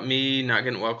legends about me not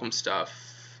getting welcome stuff.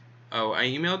 Oh, I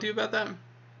emailed you about that?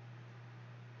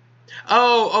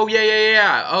 Oh,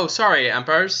 yeah. Oh, sorry,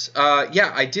 Empires.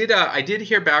 Yeah, I did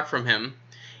hear back from him,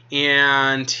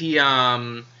 and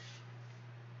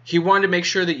he wanted to make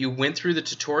sure that you went through the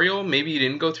tutorial. Maybe you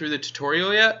didn't go through the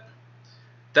tutorial yet.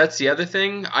 That's the other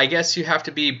thing. I guess you have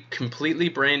to be completely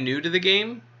brand new to the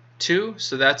game, too,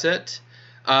 so that's it.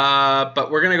 But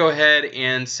we're going to go ahead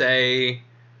and say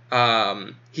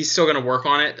he's still going to work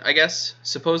on it, I guess,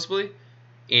 supposedly.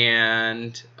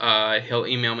 And he'll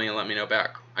email me and let me know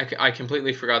back. I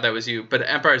completely forgot that was you. But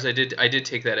Empires, I did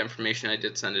take that information. I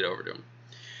did send it over to him.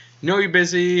 Know you're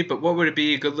busy, but what would it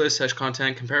be? Good list /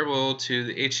 content comparable to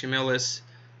the HTML list,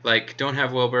 like don't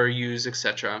have Wilbur, use,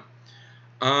 etc.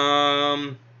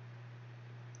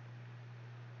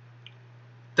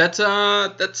 That's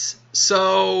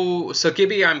so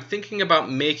Gibby, I'm thinking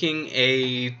about making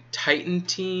a Titan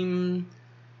team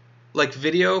like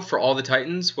video for all the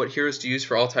Titans, what heroes to use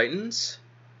for all Titans.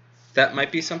 That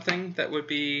might be something that would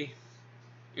be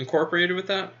incorporated with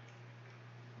that.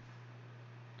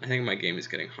 I think my game is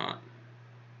getting hot.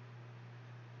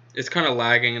 It's kind of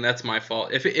lagging, and that's my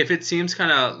fault. If it seems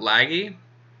kind of laggy,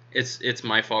 it's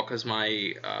my fault because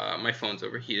my phone's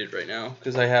overheated right now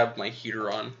because I have my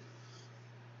heater on.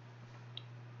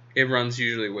 It runs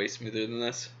usually way smoother than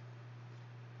this.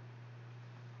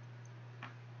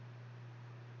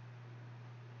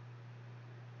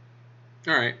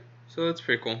 Alright, so that's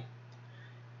pretty cool.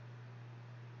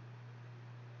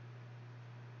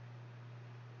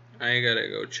 I gotta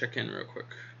go check in real quick.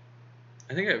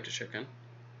 I think I have to check in.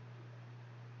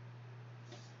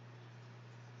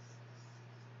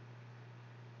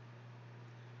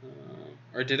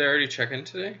 Or did I already check in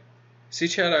today? See,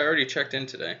 chat, I already checked in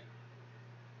today.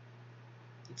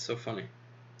 It's so funny.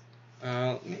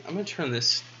 I'm gonna turn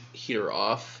this heater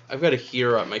off. I've got a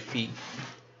heater at my feet.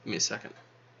 Give me a second.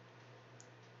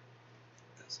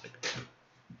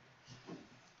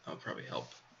 That'll probably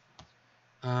help.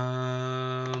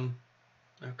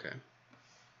 Okay.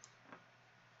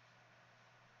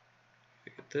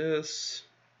 Look at this.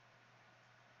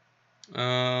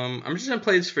 I'm just gonna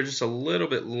play this for just a little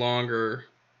bit longer.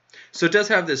 So it does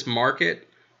have this market.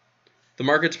 The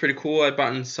market's pretty cool. I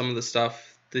bought in some of the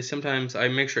stuff. Sometimes I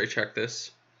make sure I check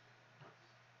this.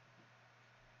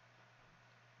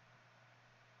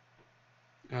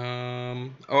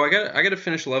 Oh, I gotta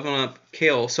finish leveling up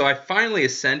Kale. So I finally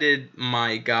ascended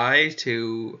my guy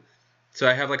to, so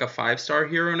I have like a 5-star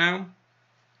hero now,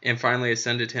 and finally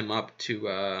ascended him up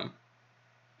to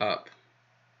up.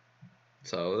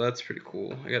 So that's pretty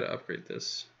cool. I gotta upgrade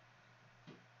this.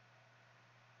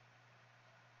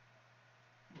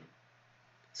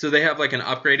 So they have like an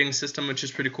upgrading system, which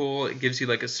is pretty cool. It gives you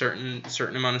like a certain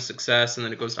amount of success, and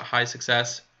then it goes to high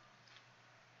success.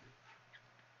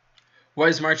 Why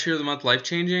is March Hero of the Month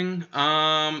life-changing?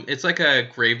 It's like a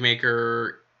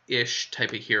Gravemaker-ish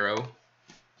type of hero.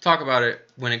 Talk about it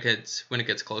when it gets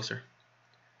closer.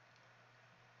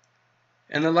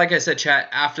 And then, like I said, chat,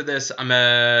 after this, I'm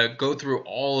gonna go through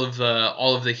all of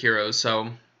the heroes. So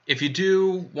if you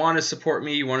do want to support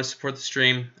me, you want to support the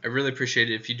stream, I really appreciate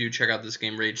it if you do check out this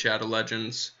game, Raid Shadow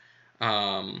Legends.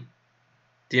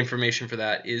 The information for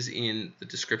that is in the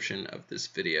description of this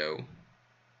video.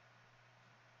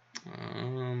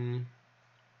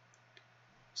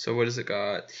 So what does it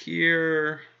got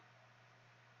here?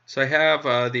 So I have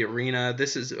the arena.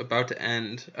 This is about to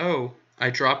end. Oh, I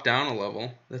dropped down a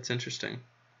level. That's interesting.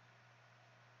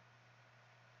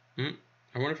 I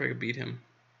wonder if I could beat him.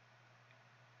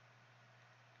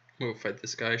 We'll fight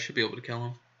this guy. I should be able to kill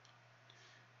him.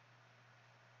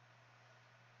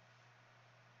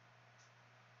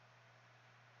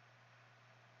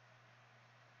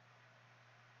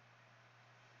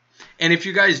 And if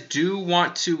you guys do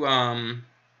want to,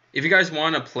 if you guys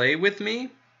want to play with me,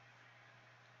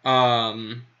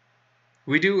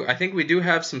 we do. I think we do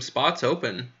have some spots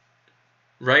open,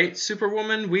 right,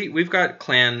 Superwoman? We've got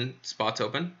clan spots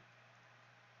open.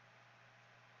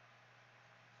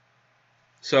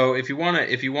 So if you want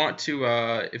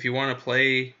to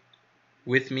play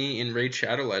with me in Raid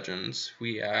Shadow Legends,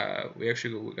 we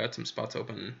got some spots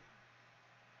open.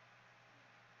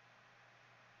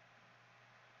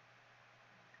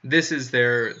 This is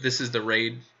the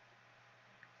raid.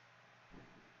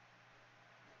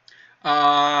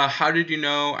 How did you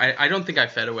know? I don't think I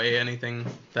fed away anything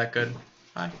that good.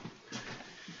 Hi.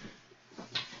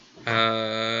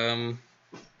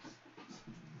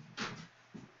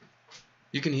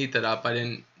 You can heat that up. I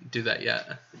didn't do that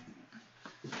yet.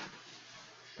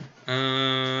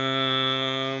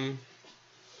 Yeah,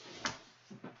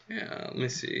 let me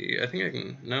see. I think I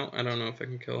can. No, I don't know if I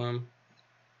can kill him.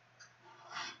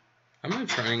 I'm gonna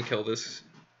try and kill this.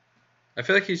 I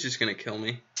feel like he's just gonna kill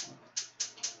me.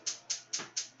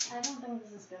 I don't think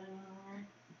this is going anywhere.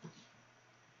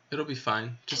 It'll be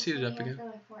fine. Just heat it up again. For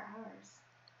like 4 hours.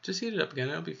 Just heat it up again.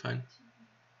 It'll be fine.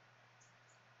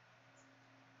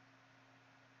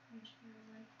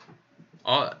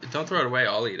 Don't throw it away.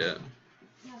 I'll eat it.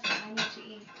 No, I need to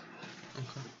eat.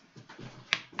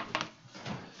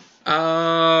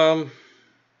 Okay.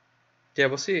 Yeah,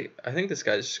 we'll see. I think this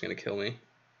guy's just gonna kill me.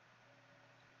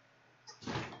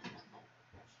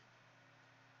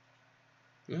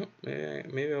 Nope.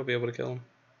 Maybe I'll be able to kill him.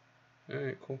 All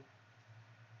right. Cool.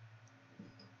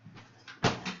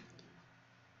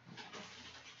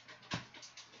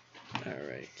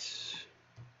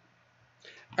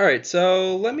 All right,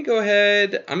 so let me go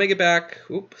ahead. I'll make it back.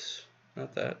 Oops,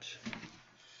 not that.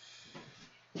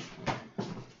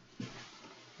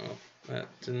 Oh, that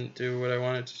didn't do what I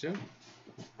wanted to do.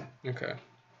 Okay.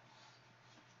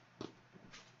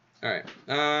 All right.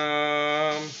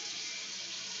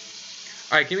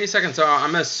 All right, give me a second. So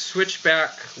I'm gonna switch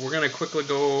back. We're gonna quickly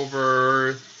go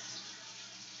over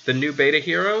the new beta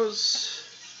heroes.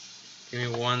 Give me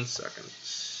 1 second.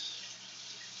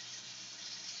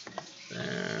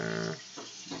 There.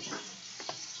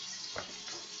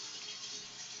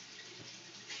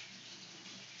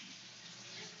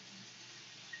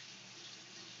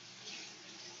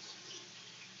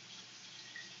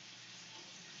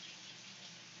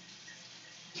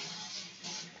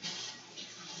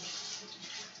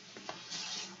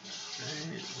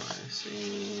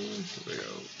 Here we go.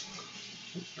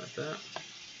 Not that.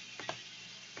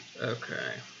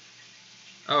 Okay.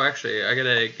 Oh, actually, I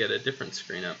gotta get a different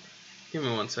screen up. Give me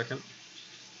 1 second.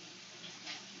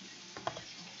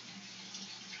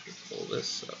 Pull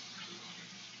this up.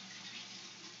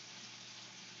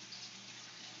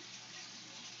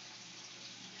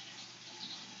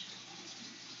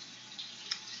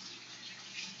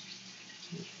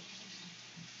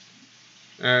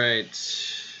 All right.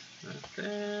 Right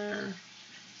there.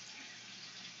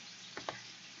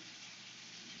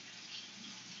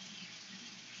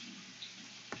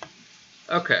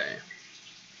 Okay.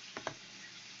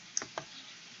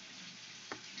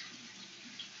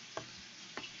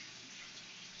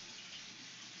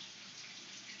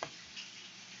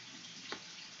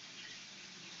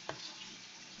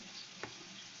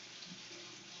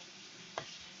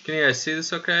 Can you guys see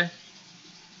this okay?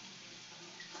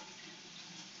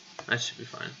 That should be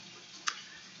fine.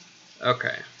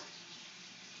 Okay.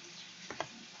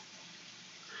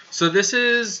 So this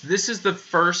is the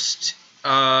first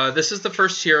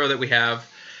hero that we have.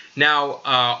 Now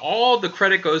all the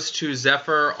credit goes to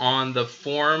Zephyr on the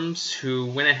forums, who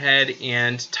went ahead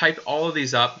and typed all of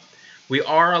these up. We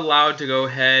are allowed to go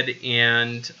ahead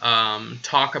and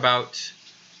talk about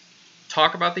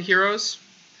the heroes.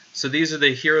 So these are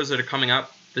the heroes that are coming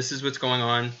up. This is what's going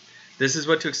on. This is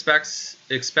what to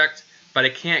expect. But I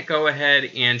can't go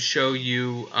ahead and show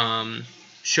you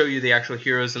the actual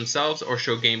heroes themselves or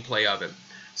show gameplay of it.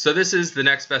 So this is the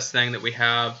next best thing that we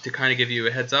have to kind of give you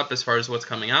a heads up as far as what's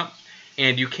coming up.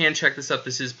 And you can check this up.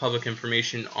 This is public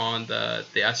information on the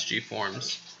SG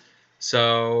forums.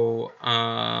 So,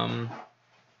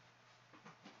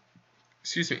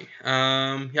 excuse me.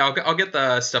 Yeah, I'll get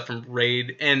the stuff from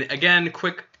Raid. And again,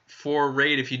 quick for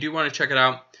Raid, if you do want to check it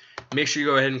out, make sure you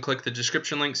go ahead and click the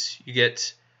description links. You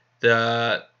get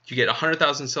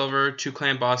 100,000 silver, 2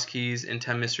 clan boss keys, and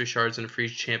 10 mystery shards, and a free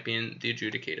champion, the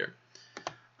Adjudicator.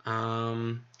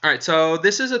 Alright, so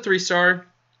this is a 3-star.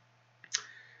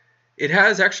 It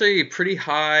has actually pretty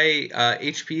high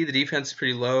HP. The defense is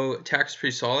pretty low. Attack is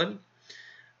pretty solid.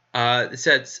 It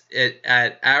sets it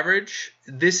at average.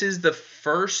 This is the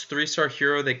first 3-star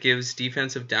hero that gives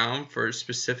defensive down for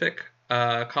specific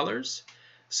colors.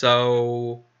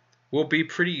 So will be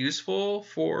pretty useful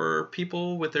for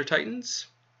people with their Titans,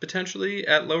 potentially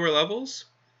at lower levels.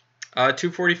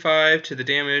 245 to the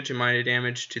damage and minor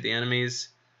damage to the enemies.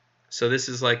 So this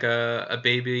is like a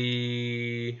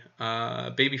baby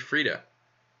Frida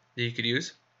that you could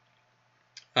use.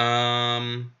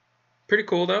 Pretty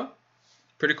cool though.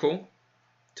 Pretty cool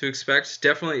to expect.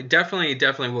 Definitely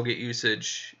will get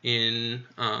usage in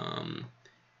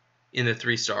the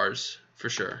 3 stars for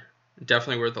sure.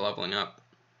 Definitely worth the leveling up.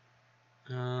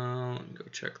 Let me go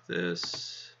check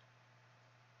this.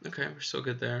 Okay, we're still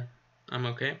good there. I'm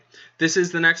okay. This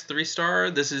is the next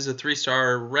 3-star. This is a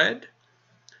 3-star red.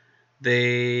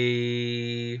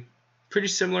 They pretty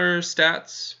similar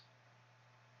stats.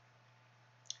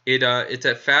 It's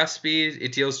at fast speed.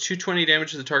 It deals 220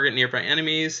 damage to the target nearby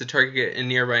enemies. The target and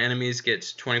nearby enemies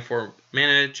gets 24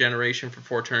 mana generation for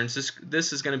 4 turns.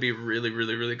 This is going to be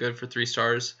really good for 3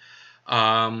 stars.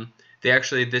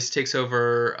 This takes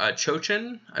over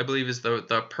Chochin, I believe is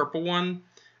the purple one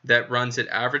that runs at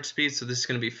average speed. So this is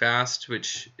going to be fast,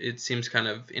 which it seems kind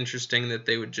of interesting that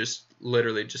they would just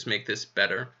literally just make this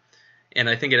better. And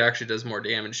I think it actually does more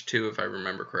damage too, if I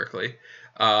remember correctly.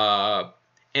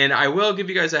 And I will give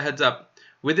you guys a heads up.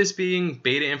 With this being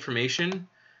beta information,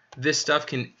 this stuff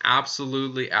can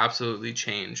absolutely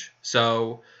change.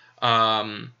 So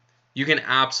you can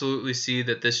absolutely see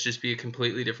that this just be a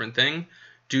completely different thing.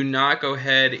 Do not go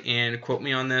ahead and quote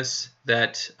me on this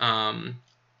that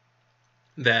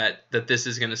this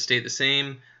is going to stay the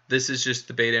same. This is just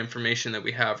the beta information that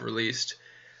we have released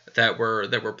that we're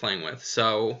playing with.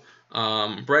 So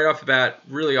right off the bat,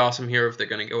 really awesome here if they're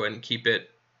going to go ahead and keep it.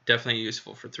 Definitely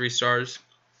useful for 3 stars.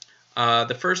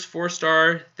 The first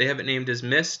 4-star, they have it named as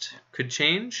Mist. Could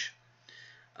change.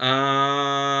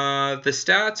 The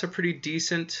stats are pretty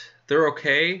decent. They're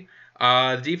okay.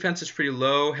 The defense is pretty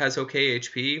low, has okay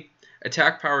HP.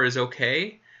 Attack power is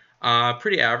okay.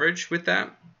 Pretty average with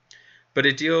that. But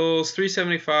it deals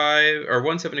 375 or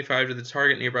 175 to the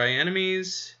target nearby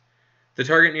enemies. The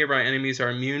target nearby enemies are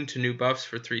immune to new buffs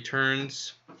for 3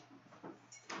 turns.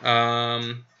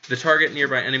 The target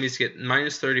nearby enemies get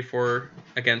 -34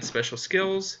 against special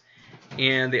skills,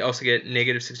 and they also get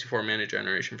 -64 mana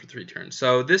generation for 3 turns.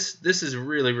 So this is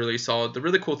really solid. The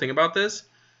really cool thing about this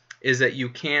is that you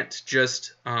can't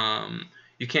just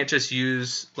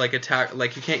use like attack,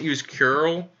 like you can't use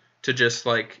Curl to just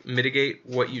like mitigate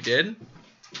what you did.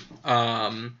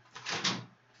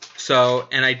 So,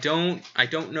 and I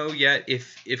don't know yet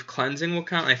if cleansing will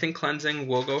count. I think cleansing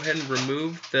will go ahead and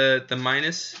remove the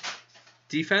minus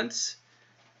defense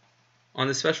on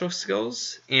the special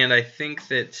skills, and I think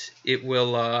that it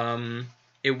will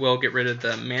get rid of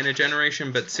the mana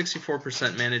generation, but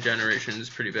 64% mana generation is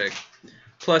pretty big.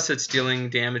 Plus it's dealing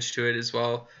damage to it as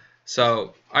well.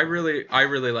 So I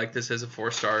really like this as a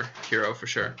 4-star hero for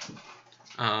sure.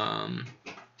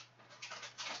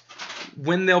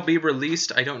 When they'll be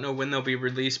released, I don't know when they'll be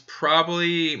released.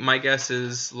 Probably my guess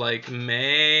is like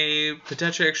May,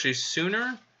 potentially actually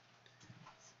sooner.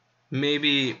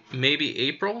 Maybe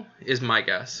April is my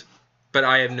guess, but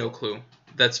I have no clue.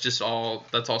 That's all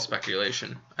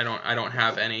speculation. I don't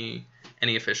have any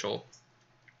official.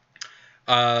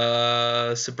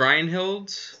 Sabrinehild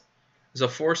is a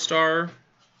 4-star.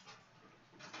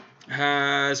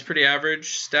 Has pretty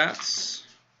average stats.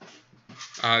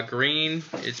 Green,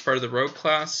 it's part of the rogue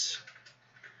class.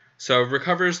 So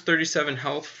recovers 37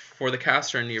 health for the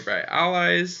caster and nearby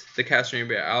allies. The caster and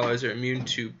nearby allies are immune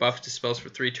to buff to spells for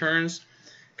 3 turns.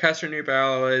 Caster and nearby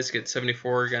allies get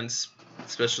 74 against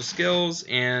special skills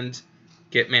and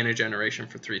get mana generation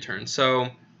for 3 turns.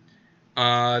 So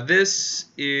this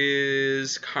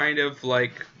is kind of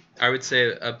like, I would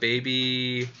say, a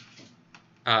baby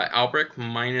Albric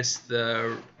minus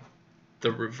the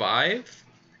revive,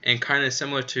 and kind of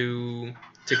similar to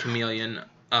Chameleon.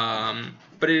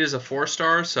 But it is a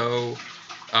 4-star, so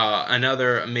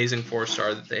Another amazing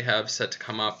 4-star that they have set to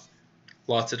come up.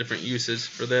 Lots of different uses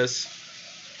for this.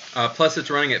 Plus, it's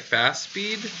running at fast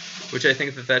speed, which I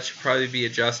think that should probably be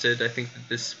adjusted. I think that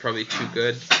this is probably too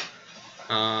good.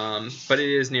 But it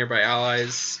is nearby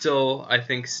allies. Still, I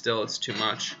think it's too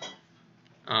much.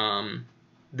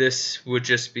 This would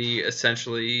just be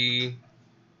essentially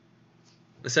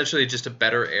just a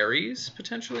better Ares,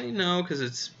 potentially. No, because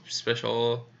it's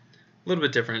special, a little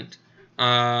bit different.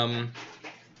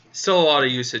 Still a lot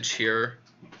of usage here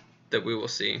that we will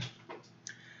see.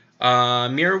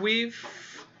 Mirror Weave.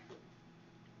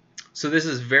 So this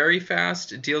is very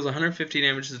fast. It deals 150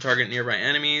 damage to the target nearby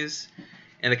enemies,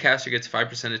 and the caster gets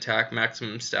 5% attack,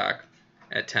 maximum stack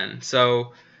at 10.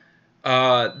 So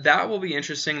that will be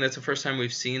interesting. That's the first time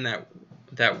we've seen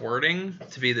that wording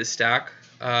to be the stack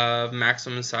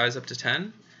maximum size up to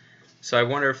 10. So I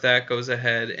wonder if that goes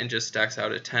ahead and just stacks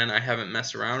out at 10. I haven't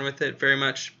messed around with it very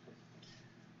much,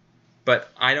 but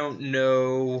I don't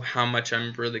know how much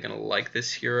I'm really going to like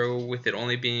this hero with it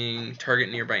only being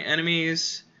target nearby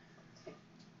enemies.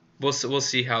 We'll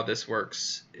see how this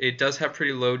works. It does have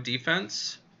pretty low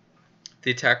defense. The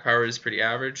attack power is pretty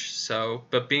average,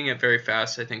 but being it very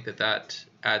fast, I think that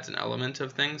adds an element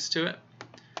of things to it.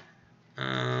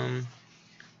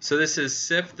 So this is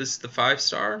Sif. This is the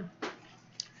 5-star.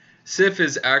 Sif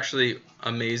is actually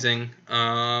amazing.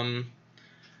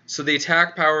 So the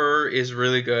attack power is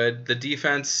really good. The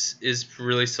defense is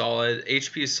really solid.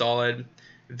 HP is solid.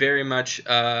 Very much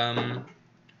kind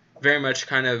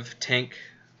of tank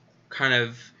kind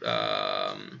of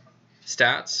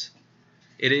stats.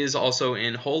 It is also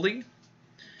in Holy.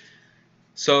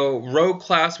 So Rogue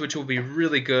class, which will be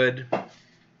really good.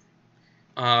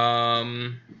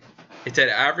 It's at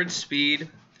average speed.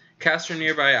 Caster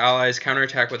nearby allies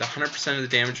counterattack with 100% of the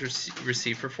damage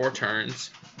received for 4 turns.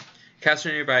 Caster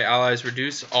nearby allies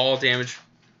reduce all damage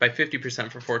by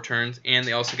 50% for 4 turns, and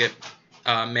they also get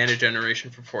mana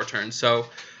generation for 4 turns. So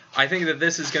I think that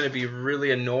this is going to be really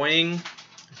annoying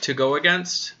to go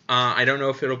against. I don't know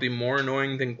if it'll be more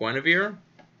annoying than Guinevere,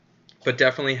 but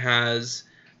definitely has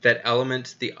that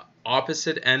element, the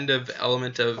opposite end of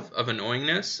element of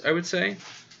annoyingness, I would say.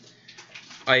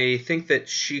 I think that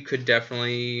she could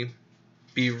definitely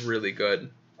be really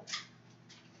good.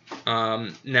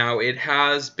 Now, it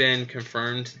has been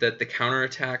confirmed that the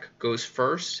counterattack goes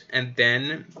first, and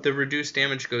then the reduced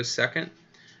damage goes second,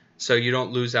 so you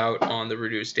don't lose out on the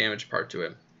reduced damage part to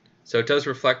it. So it does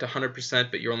reflect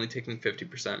 100%, but you're only taking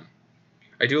 50%.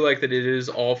 I do like that it is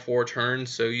all 4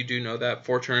 turns, so you do know that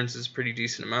 4 turns is a pretty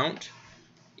decent amount,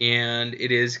 and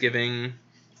it is giving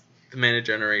the mana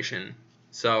generation.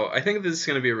 So I think this is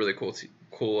going to be a really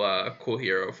cool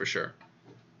hero for sure.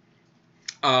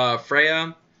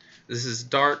 Freya, this is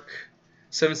Dark,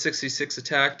 766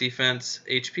 attack, defense,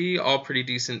 HP, all pretty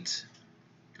decent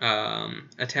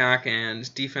attack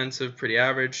and defensive, pretty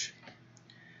average.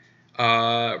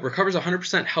 Recovers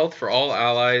 100% health for all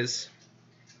allies.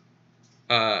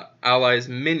 Allies'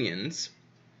 minions.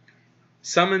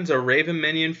 Summons a Raven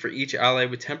minion for each ally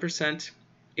with 10%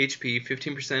 HP,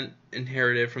 15%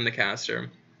 inherited from the caster.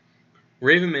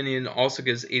 Raven minion also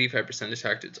gives 85%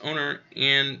 attack to its owner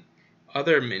and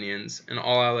other minions, and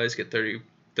all allies get 30%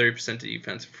 to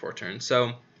defense for 4 turns.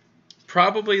 So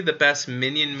probably the best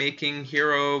minion making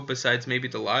hero besides maybe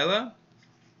Delilah.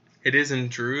 It is in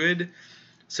Druid,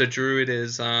 so Druid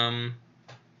is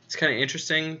it's kind of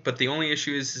interesting, but the only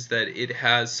issue is that it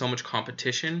has so much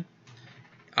competition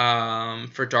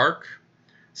for Dark,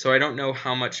 so I don't know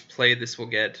how much play this will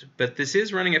get. But this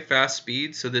is running at fast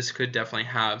speed, so this could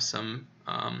definitely have some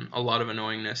a lot of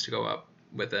annoyingness to go up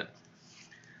with it.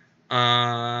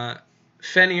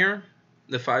 Fenrir,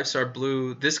 the 5-star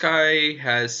blue. This guy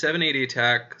has 780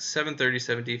 attack,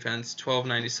 737 defense,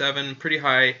 1297. Pretty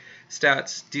high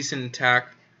stats, decent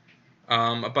attack,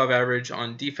 above average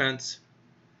on defense.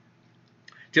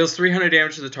 Deals 300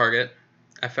 damage to the target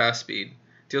at fast speed.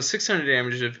 Deals 600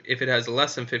 damage if it has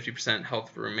less than 50%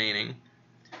 health remaining.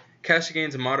 Caster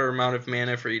gains a moderate amount of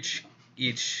mana for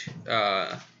each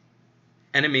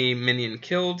enemy minion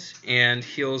killed, and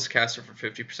heals caster for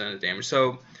 50% of the damage.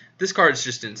 So this card is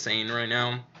just insane right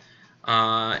now.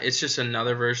 It's just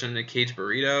another version of Cage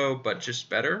Burrito, but just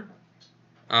better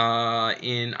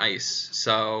in ice.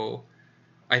 So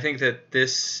I think that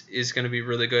this is going to be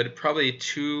really good. Probably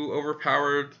too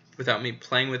overpowered without me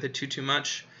playing with it too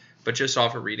much, but just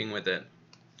off of reading with it.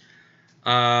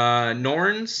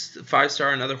 Norns,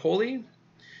 5-star, another holy.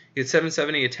 You get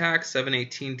 770 attack,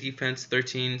 718 defense,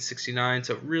 1369.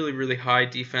 So really high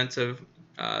defensive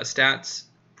stats.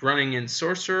 Running in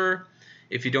Sorcerer.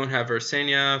 If you don't have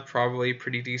Ursenia, probably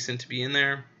pretty decent to be in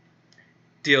there.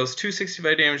 Deals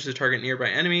 265 damage to target nearby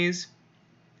enemies.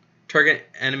 Target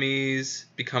enemies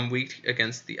become weak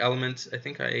against the elements. I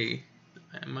think I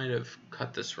might have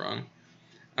cut this wrong.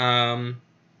 At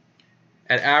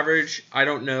average, I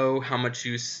don't know how much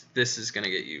use this is going to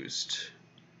get used.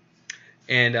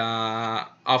 And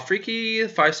Alfriki,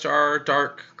 5-star,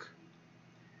 dark,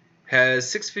 has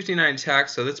 659 attack,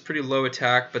 so that's pretty low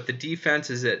attack, but the defense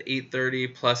is at 830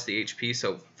 plus the HP,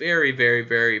 so very, very,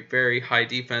 very, very high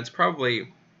defense.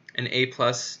 Probably an A+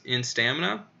 in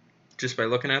stamina, just by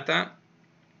looking at that.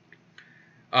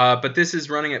 But this is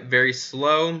running it very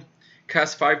slow.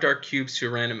 Cast 5 dark cubes to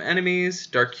random enemies.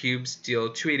 Dark cubes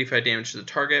deal 285 damage to the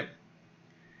target.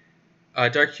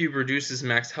 Dark cube reduces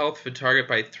max health for the target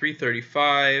by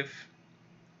 335.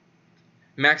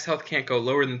 Max health can't go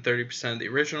lower than 30% of the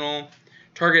original.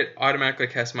 Target automatically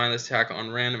casts mindless attack on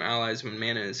random allies when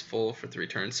mana is full for 3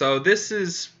 turns. So this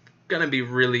is going to be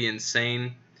really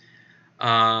insane.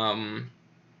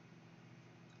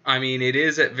 I mean, it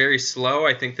is at very slow.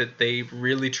 I think that they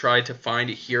really tried to find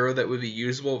a hero that would be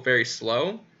usable very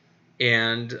slow.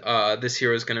 And this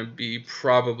hero is going to be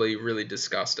probably really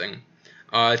disgusting.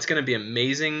 It's going to be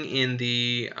amazing in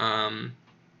the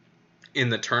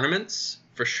tournaments,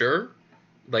 for sure.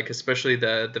 Like, especially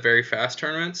the very fast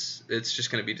tournaments. It's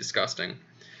just going to be disgusting.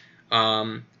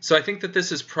 So I think that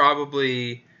this is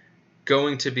probably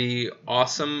going to be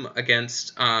awesome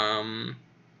against...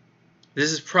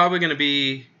 this is probably going to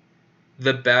be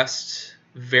the best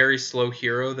very slow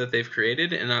hero that they've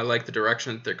created, and I like the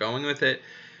direction that they're going with it.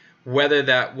 Whether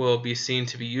that will be seen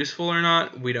to be useful or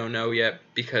not, we don't know yet,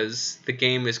 because the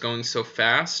game is going so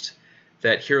fast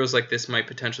that heroes like this might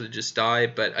potentially just die.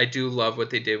 But I do love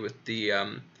what they did with the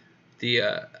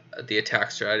attack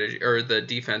strategy, or the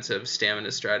defensive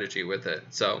stamina strategy with it.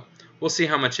 So we'll see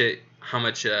how much use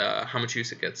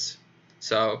it gets.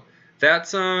 So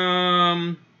that's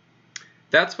what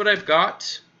I've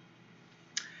got.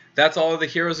 That's all of the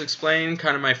heroes explained,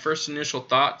 kind of my first initial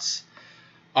thoughts.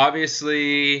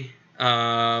 Obviously,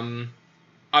 we're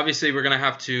going to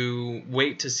have to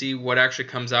wait to see what actually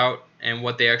comes out and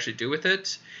what they actually do with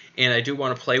it. And I do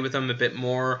want to play with them a bit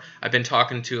more. I've been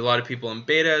talking to a lot of people in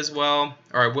beta as well,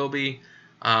 or I will be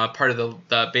part of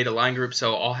the beta line group,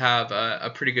 so I'll have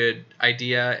a pretty good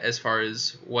idea as far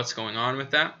as what's going on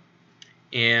with that.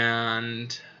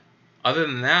 And other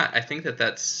than that, I think that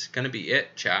that's going to be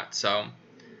it, chat. So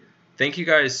thank you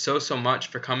guys so much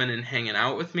for coming and hanging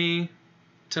out with me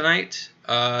tonight,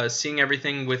 seeing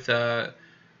everything with the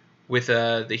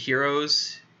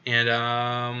heroes.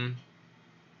 And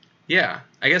yeah,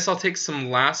 I guess I'll take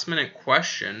some last minute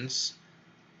questions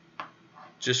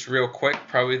just real quick,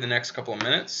 probably the next couple of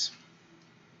minutes.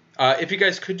 If you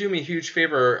guys could do me a huge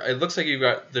favor, it looks like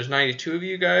there's 92 of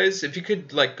you guys. If you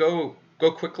could like go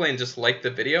quickly and just like the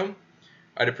video,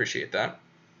 I'd appreciate that.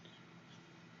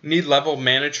 Need level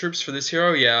mana troops for this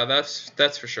hero? Yeah,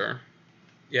 that's for sure.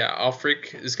 Yeah,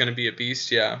 Alfric is going to be a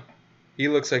beast, yeah. He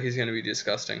looks like he's going to be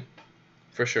disgusting.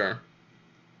 For sure.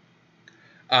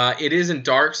 It isn't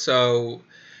dark, so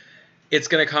it's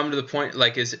going to come to the point,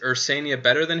 like, is Ursania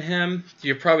better than him?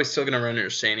 You're probably still going to run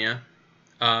Ursania,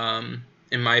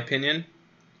 in my opinion.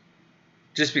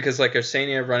 Just because, like,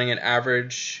 Ursania running at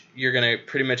average, you're going to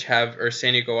pretty much have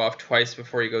Ursania go off twice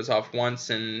before he goes off once,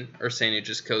 and Ursania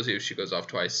just kills you if she goes off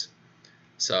twice.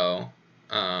 So,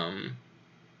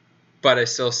 but I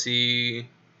still see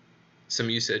some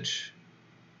usage.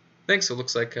 Thanks, it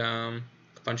looks like a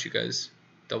bunch of you guys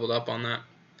doubled up on that.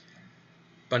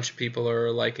 A bunch of people are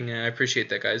liking it. I appreciate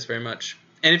that, guys, very much.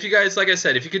 And if you guys, like I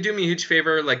said, if you could do me a huge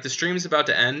favor, like the stream's about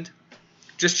to end,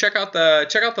 just check out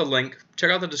the link, check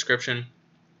out the description.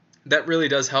 That really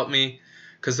does help me,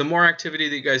 because the more activity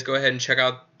that you guys go ahead and check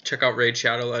out Raid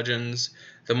Shadow Legends,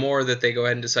 the more that they go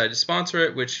ahead and decide to sponsor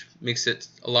it, which makes it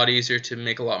a lot easier to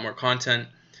make a lot more content,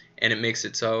 and it makes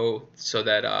it so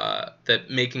that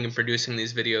that making and producing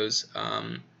these videos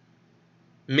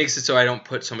makes it so I don't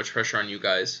put so much pressure on you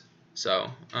guys.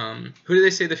 So, who do they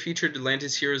say the featured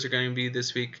Atlantis heroes are going to be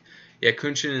this week? Yeah,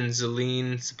 Kunshin and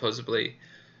Zelene, supposedly.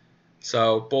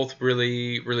 So, both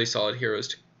really solid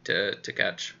heroes to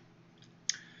catch.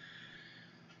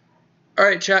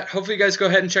 Alright, chat. Hopefully you guys go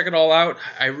ahead and check it all out.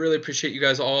 I really appreciate you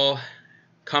guys all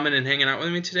coming and hanging out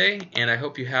with me today, and I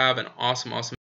hope you have an awesome